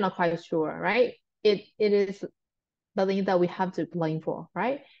we are not quite sure right it is the thing that we have to blame for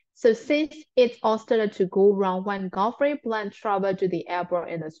right so since it's all started to go wrong when Godfrey planned travel to the airport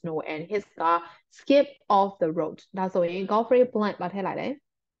in the snow and his car skipped off the road ဒါဆိုရင် Godfrey planned ဘာထည့်လိုက်လဲ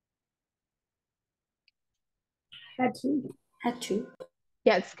had to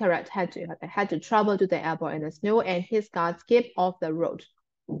Yes, correct. Had to travel to the airport in the snow and his car skipped off the road.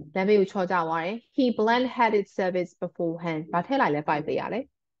 Let me show you why. He planned had it service beforehand. ဘာထည့်လိုက်လဲ5ပေးရလဲ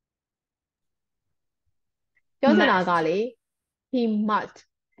ပြောချင်တာကလေ he must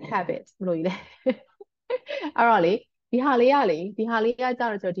have it ဘယ်လိုကြီးလဲအဲ့တော့လေဒီဟာလေးကကြ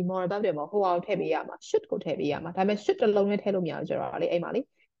တော့ကျွန်တော်ဒီ moral verb တွေမှာဟိုအောင်ထည့်ပေးရမှာ should ကိုထည့်ပေးရမှာဒါပေမဲ့ should တစ်လုံးနဲ့ထည့်လို့မရဘူးကျွန်တော်ကလေအဲ့မှာလေ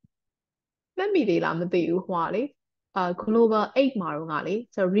မှတ်မိသေးလားမသိဘူးဟိုကလေglobal 8မှာတော့ကလေ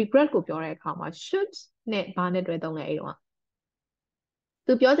ဆို regret ကိုပြောတဲ့အခါမှာ should နဲ့ဘာနဲ့တွဲသုံးလဲအဲ့တော့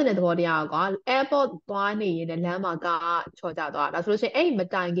သူပြောတဲ့သဘောတရားက airport သွားနေရင်လည်းလမ်းမှာကားချော်ကြသွားဒါဆိုလို့ရှိရင်အဲ့မ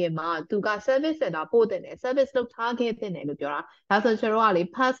တိုင်ခင်မှာသူက service center ပို့တဲ့တယ် service လုပ်ထားခဲ့တဲ့တယ်လို့ပြောတာဒါဆိုကျွန်တော်ကလေ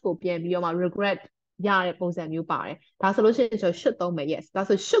pass ကိုပြန်ပြီးတော့မှ regret ရတဲ့ပုံစံမျိုးပါတယ်ဒါဆိုလို့ရှိရင်ကျွန်တော် should သုံးမယ် yes ဒါ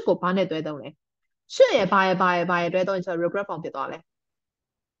ဆို should ကိုဘာနဲ့တွဲသုံးလဲ should ရဘာရတွဲသုံးရင်ကျွန်တော် regret form ဖြစ်သွားလဲ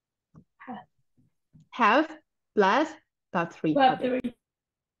have plus but 3 But 3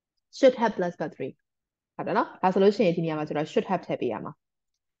 should have plus but 3ဟုတ်တယ်နော်ဒါဆိုလို့ရှိရင်ဒီနေရာမှာကျွန်တော် should have ထည့်ပေးရမှာ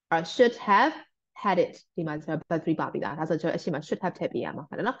should have had it ဒီမှာကျွန်တော် but 3ပါပြီလားဒါဆိုကျွန်တော်အရှိမ should have ထည့်ပေးရမှာ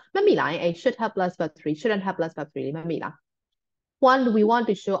ဟုတ်တယ်နော်မမိလားအဲ့ should have plus but 3 shouldn't have plus but 3လေးမမိလား When we want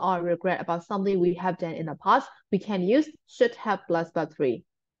to show our regret about something we have done in the past we can use should have plus but 3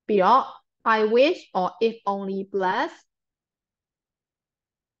ပြီးတော့ I wish or if only plus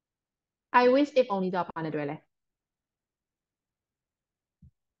I wish if only တော့ဘာနဲ့တွဲလဲ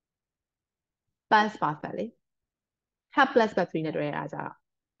past perfect လေ have plus but 3နဲ့တွဲရတာကြတော့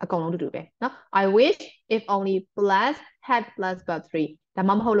အကုန်လုံးတူတူပဲเนาะ I wish if only plus had plus but 3ဒါ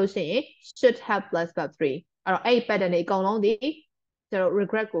မှမဟုတ်လို့ရှိရင် should have plus but 3အဲ့တော့အဲ့ pattern တွေအကုန်လုံးဒီကျွန်တော်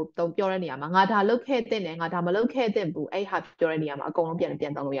regret ကိုတုံပြောတဲ့နေရာမှာငါဒါလုပ်ခဲ့တဲ့နဲ့ငါဒါမလုပ်ခဲ့တဲ့ဘူးအဲ့ဟာပြောတဲ့နေရာမှာအကုန်လုံးပြန်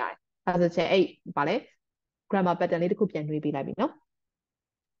သုံးလို့ရတယ်ဒါဆိုချင်အဲ့ဗာလဲ grammar pattern လေးတစ်ခုပြန်တွေးပေးလိုက်ပြီเนาะ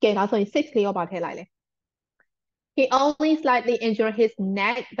ကဲဒါဆိုရင်6လေးရောပါထည့်လိုက်လေHe only slightly injured his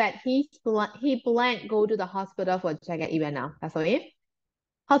neck, but he planned go to the hospital for check-up even now. That's all.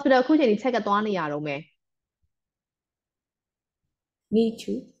 Hospital ခုချိန်ဒီ check-up သွားနေရတော့မယ် need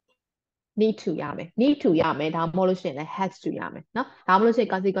to need to ရမယ် need to ရမယ်ဒါမှမဟုတ်လို့ရှိရင်လည်း has to ရမယ်เนาะဒါမှမဟုတ်လို့ရှိရင်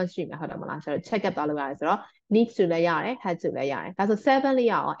consequence ရှိမယ်ဟုတ်တယ်မလားဆိုတော့ check-up သွားလို့ရတယ်ဆိုတော့ need to လည်းရတယ် has to လည်းရတယ်ဒါဆို7လေး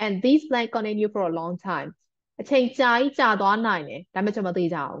ရအောင် and these plans continue for a long time အချိန်ကြာကြီးကြာသွားနိုင်တယ်ဒါပေမဲ့ကျွန်တော်မသိ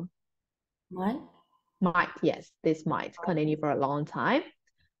ကြဘူး might yes this might continue for a long time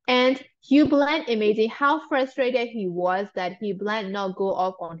and you blend imagine how frustrated he was that he blend not go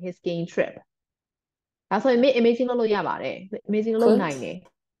off on his skiing trip ဒါဆိုရင် imagine လုပ်လို့ရပါတယ် imagine လုပ်နိုင်တယ်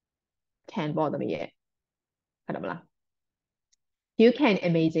can ပေါ့သမီးရဲ့ဟုတ်တယ်မလား you can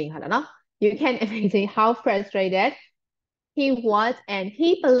imagine ဟုတ်တယ်နော် you can imagine how frustrated he was and he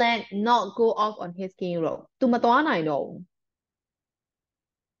planned not go off on his skiing rope သူမသွားနိုင်တော့ဘူး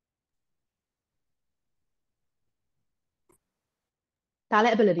ဒါလ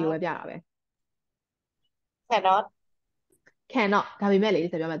ည်း ability ကိုပဲပြတာပဲ cannot ဒါပေမဲ့လေ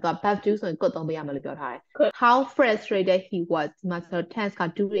ဆက်ပြောမယ်သူက have to ဆိုရင် could သုံးပေးရမယ်လို့ပြောထားတယ် how frustrated he was ဒီမှာဆို tense က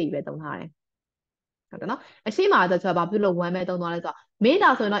do တွေပဲသုံးထားတယ်ဟုတ်တယ်နော်အရှိမတော့ကျွန်တော်ဘာဖြစ်လို့ one ပဲသုံးသွားလဲဆိုတော့မင်းဒါ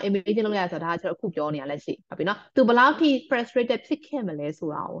ဆိုရင်တော့ imagine လုပ်ရဆိုတာဒါကျွန်တော်အခုပြောနေရလက်ရှိဟုတ်ပြီနော်သူဘယ်လောက်ထိ frustrated ဖြစ်ခဲ့မလဲဆို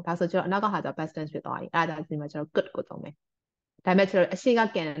တာကိုဒါဆိုကျွန်တော်အနောက်ကဟာဆို past tense ဖြစ်သွားပြီအဲ့ဒါဒီမှာကျွန်တော် could ကိုသုံးမယ်ဒါပေမဲ့ကျွန်တော်အရှိက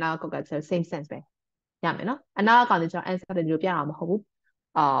can နောက်က could ကျွန်တော် same sense ပဲရမယ်နော်အနောက်ကကောင်ကျွန်တော် answer တွေလို့ပြတာမဟုတ်ဘူး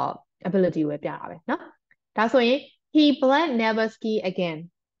ability ကိုပဲပြတာပဲနော်ဒါဆိုရင်he planned never ski again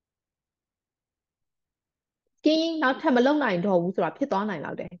skiing နောက်ထပ်မလုပ်နိုင်တော့ဘူးဆိုတာဖြစ်သွားနိုင်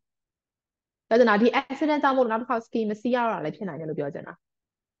တော့တယ်ဒါကြောင့်ဒီ accident ကြောင့်မို့နောက်တစ်ခါ ski မစီးရတော့လည်းဖြစ်နိုင်တယ်လို့ပြောချင်တာ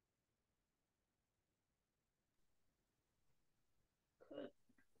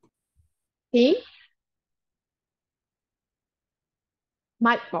he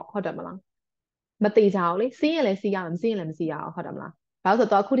might ပေါ့ဟုတ်တယ်မလားမတိကြအောင်လေစီးရင်လည်းစီးရမယ်မစီးရင်လည်းမစီးရအောင်ဟုတ်တယ်မလားဒါဆို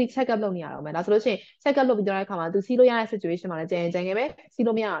တော့အခုထိ check up လုပ်နေရတော့မယ်ဒါဆိုလို့ရှိရင် check up လုပ်ပြီးတော့တဲ့အခါမှာသူစီးလို့ရတဲ့ situation မှာလည်းကြင်ခဲ့ပဲစီး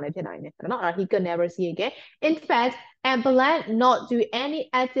လို့မရတာလည်းဖြစ်နိုင်တယ်နော်အဲ့ဒါ he could never see again in fact and plan not do any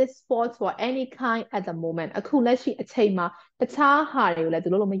active sports for any kind at the moment အခုလက်ရှိအချိန်မှာတခြားဟာတွေကိုလည်းသူ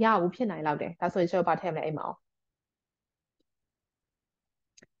လုပ်လို့မရဘူးဖြစ်နိုင်လောက်တယ်ဒါဆိုရင်ကျွန်တော်ဗာထည့်မလဲအိမ်မှာ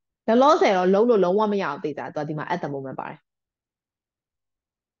လောလောဆယ်တော့လုံးလို့လုံးဝမရအောင်သိကြတယ်သူကဒီမှာ at the moment ပါတယ်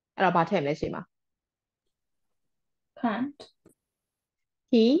အဲ့တော့ဗာထည့်မလဲရှိမှာ can't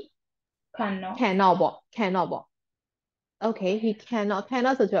he cannot ပေါ့ okay he cannot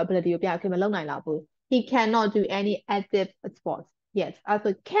ဆိုတော့ ability ကိုပြခင်မလုပ်နိုင်တော့ဘူး he cannot do any active sports yes အဲ့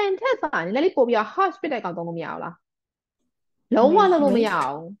ဆို can ထက်စာရင်လည်းလေးပို့ပြီးတော့ harsh ဖြစ်တဲ့ကောင်သုံးလို့မရအောင်လားလုံးဝလုပ်လို့မရအော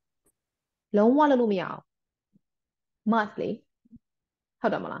င်လုံးဝလုပ်လို့မရအောင် must လေဟု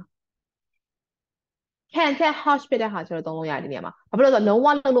တ်တယ်မလား can ထက် harsh ဖြစ်တဲ့ဟာကျွန်တော်သုံးလို့ရတယ်ဒီနေရာမှာဘာဖြစ်လို့လဲဆိုတော့လုံးဝ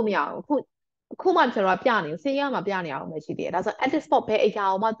လုပ်လို့မရအောင်အခုမှကျွန်တော်ကပြနေစေးရမှာပြနေအောင်မရှိသေးတယ်ဒါဆို active sport ပဲအရာ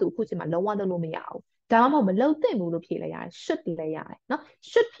အောင်မှသူအခုချိန်မှာလုံးဝလုပ်လို့မရအောင်ဒါမှမဟုတ်မလုပ်သင့်ဘူးလို့ဖြေလိုက်ရတယ် should လည်းရတယ်နော်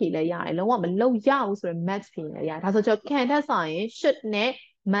should ဖြေလည်းရတယ်လုံးဝမလုပ်ရဘူးဆိုရင် must ဖြေလည်းရတယ်ဒါဆိုကျွန်တော် can ထက်စာရင် should နဲ့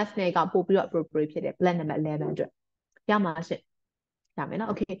must နဲ့ကပို့ပြီးတော့ appropriate ဖြစ်တယ် blend number 11အတွက်ရမှာရှင့်ရမယ်နော်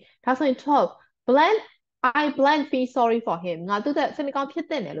okay ဒါဆိုရင်12 blend I blend feel sorry for him ငါသူ့တဲ့စနေကောင်းဖြစ်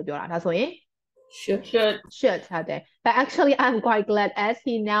တဲ့တယ်လို့ပြောတာဒါဆိုရင်should have that but actually I'm quite glad as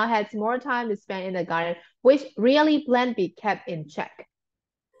he now has more time to spend in the garden which really blend be kept in check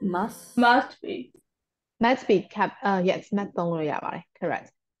must be must be kept yes math သုံးလို့ရပါတယ် correct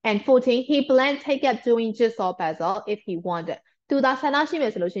and 14 he planned take up doing jigsaw puzzle if he wanted သူသာဆန္ဒရှိမ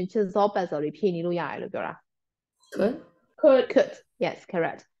ယ်ဆိုလို့ရှိရင် jigsaw puzzle တွေဖြေနေလို့ရတယ်လို့ပြောတာ could yes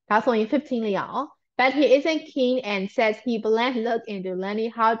correct ဒါဆိုရင်15လေးရအောင် but he isn't keen and says he planned look into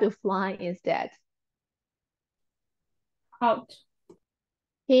learning how to fly instead out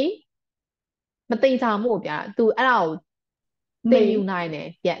he မသိချာမို့ဗျာ तू အဲ့ဒါကိုသိယူနိုင်တယ်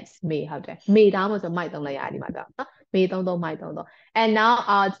yes မေဟုတ်တယ်မေဒါမှမဟုတ်မိုက်သုံးလိုက်ရတယ်ဒီမှာပြောနော်မေသုံးမိုက်သုံး and now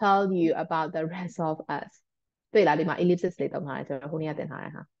I'll tell you about the rest of us တွေ့လားဒီမှာ ellipsis လေးသုံးထားတယ်ကျွန်တော်ခုနေ့ကသင်ထားတ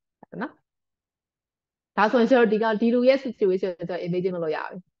ယ်ဟာနော်ဒါဆိုရင်ကျွန်တော်ဒီလူရဲ့ situation ကျွန်တော် imagine လုပ်လို့ရ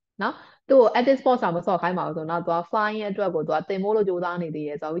ပြီနော်သူ့ကို at this spot ဆောင်မဆော့ခိုင်းပါဘူးဆိုတော့သူက flying ရဲ့အတွက်ကိုသူကသင်ဖို့လို့ကြိုးစားနေသေးတ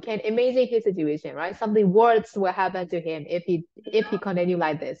ယ်ဆိုတော့ we can imagine his situation right something worse will happen to him if he continue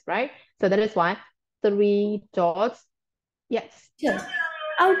like this right so that is why 3 dots yes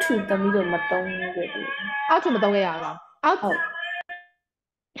အောက်ထူသမီးတို့မတုံးခဲ့ဘူး အောက်ထူမတုံးခဲ့ရလားအောက်ထူ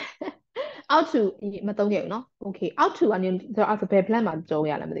အောက်ထူမတုံးခဲ့ဘူးနော် okay အောက်ထူကနေဆိုတော့ဘယ် plan မှာတုံး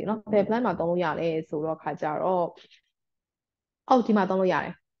ရလဲမသိဘူးနော်ဘယ် plan မှာတုံးလို့ရလဲဆိုတော့ခါကြတော့အောက်ဒီမှာတုံးလို့ရတ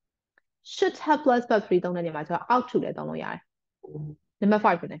ယ် should have plus but 3တုံးတဲ့နေရာမှာကျွန်တော်အောက်ထူလည်းတုံးလို့ရတယ် number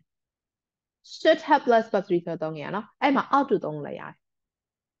 5ပဲ should have plus but 3ဆိုတော့တုံးရနော်အဲ့မှာအောက်ထူတုံးလို့လည်းရတယ်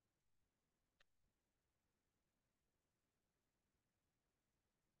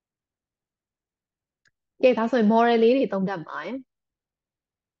ကဲဒါဆိုရင် moral လေးတွေတုံးတတ်မှာရယ်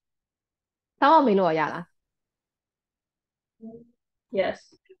တောင်းအောင်မေးလို့ရလား yes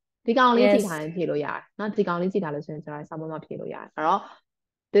ဒီကောင်လေးကြည့်ထားရင်ဖြေလို့ရတယ်เนาะဒီကောင်လေးကြည့်ထားလို့ဆိုရင်ကျွန်တော်စာမမဖြေလို့ရတယ်အဲ့တော့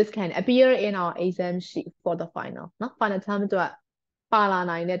this can appear in our exam sheet for the final เนาะ final term အတွက်ပါလာ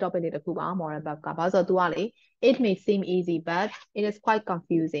နိုင်တဲ့ topic တွေတစ်ခုပါ moral verb ကဘာလို့ဆိုတော့ तू ကလေ it may seem easy but it is quite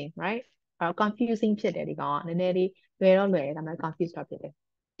confusing right confusing ဖြစ်တယ်ဒီကောင်ကနည်းနည်းလေးလွယ်တော့လွယ်တယ်ဒါပေမဲ့ confused တော့ဖြစ်တယ်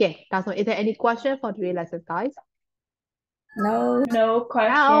ကဲဒါဆို is there any question for today's lesson guys no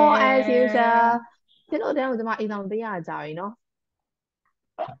question no as usual ဒီလိုတန်းကိုကျွန်မ exam ပေးရကြပြီเนาะ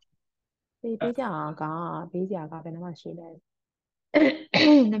ပေးကြကပေးကြကဘယ်နှမှရှိလဲ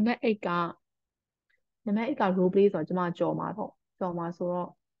နံပါတ်8က role play ဆိုတော့ကျွန်မကြော်မှာပေါ့ကြော်မှာဆိုတော့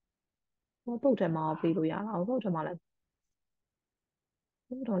ပုတ်ထဲမှာပေးလို့ရလားပုတ်ထဲမှာလည်း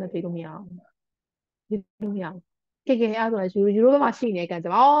ပုတ်ထဲလည်းပေးလို့မရအောင်ပေးလို့မရအောင်ကဲအဲ့ဒါဆိုယူရိုဘက်မှာရှိနေကန်ကျွ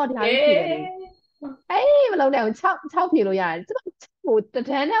န်မဒီဟာလေးဖြေတယ်လေအေးမလုံးနဲ့6ဖြေလို့ရတယ်ကျွန်တော်ဟိုတန်း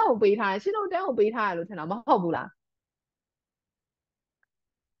တန်းကိုပေးထားတယ်ရှင်းတော့တန်းကိုပေးထားရလို့ထင်တာမဟုတ်ဘူးလား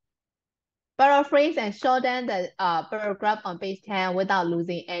Paraphrase and shorten the paragraph on page 10 without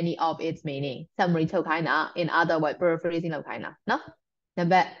losing any of its meaning. Summary ထုတ်ခိုင်းတာ in other words paraphrasing လုပ်ခိုင်းတာเนาะ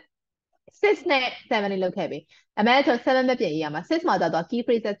Number 6နဲ့7လေးလုပ်ခဲ့ပြီအမဲဆို7ပဲပြင်ရေးရမှာ6မှာတော့ key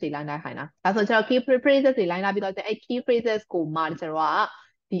phrases တွေ line လိုက်ခိုင်းတာဒါဆိုကျွန်တော် key phrases တွေ line လာပြီးတော့အဲ့ key phrases ကိုမှကျွန်တော်က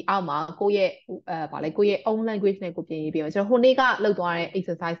ဒီအောက်မှာကိုယ့်ရဲ့ဗာလဲကိုယ့်ရဲ့ own language နဲ့ကိုပြင်ရေးပြီးတော့ကျွန်တော်ဟိုနေ့ကလုပ်သွားတဲ့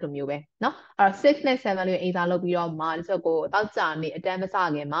exercise လိုမျိုးပဲเนาะအဲ့တော့6နဲ့7လေးကို exam လုပ်ပြီးတော့မှကျွန်တော်ကိုတောက်ကြနေအတန်းမစခ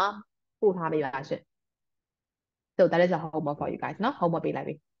င်မှာပို့ထားပေးပါရှင် so that is a homework for you guys เนาะ homework ပေးလိုက်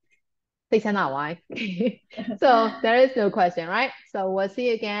ပြီသိချမ်းသာ why so there is no question right so we'll see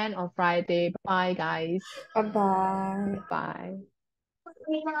you again on Friday bye guys bye bye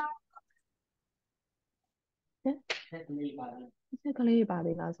ကလေးပါ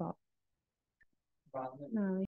သေးလားဆို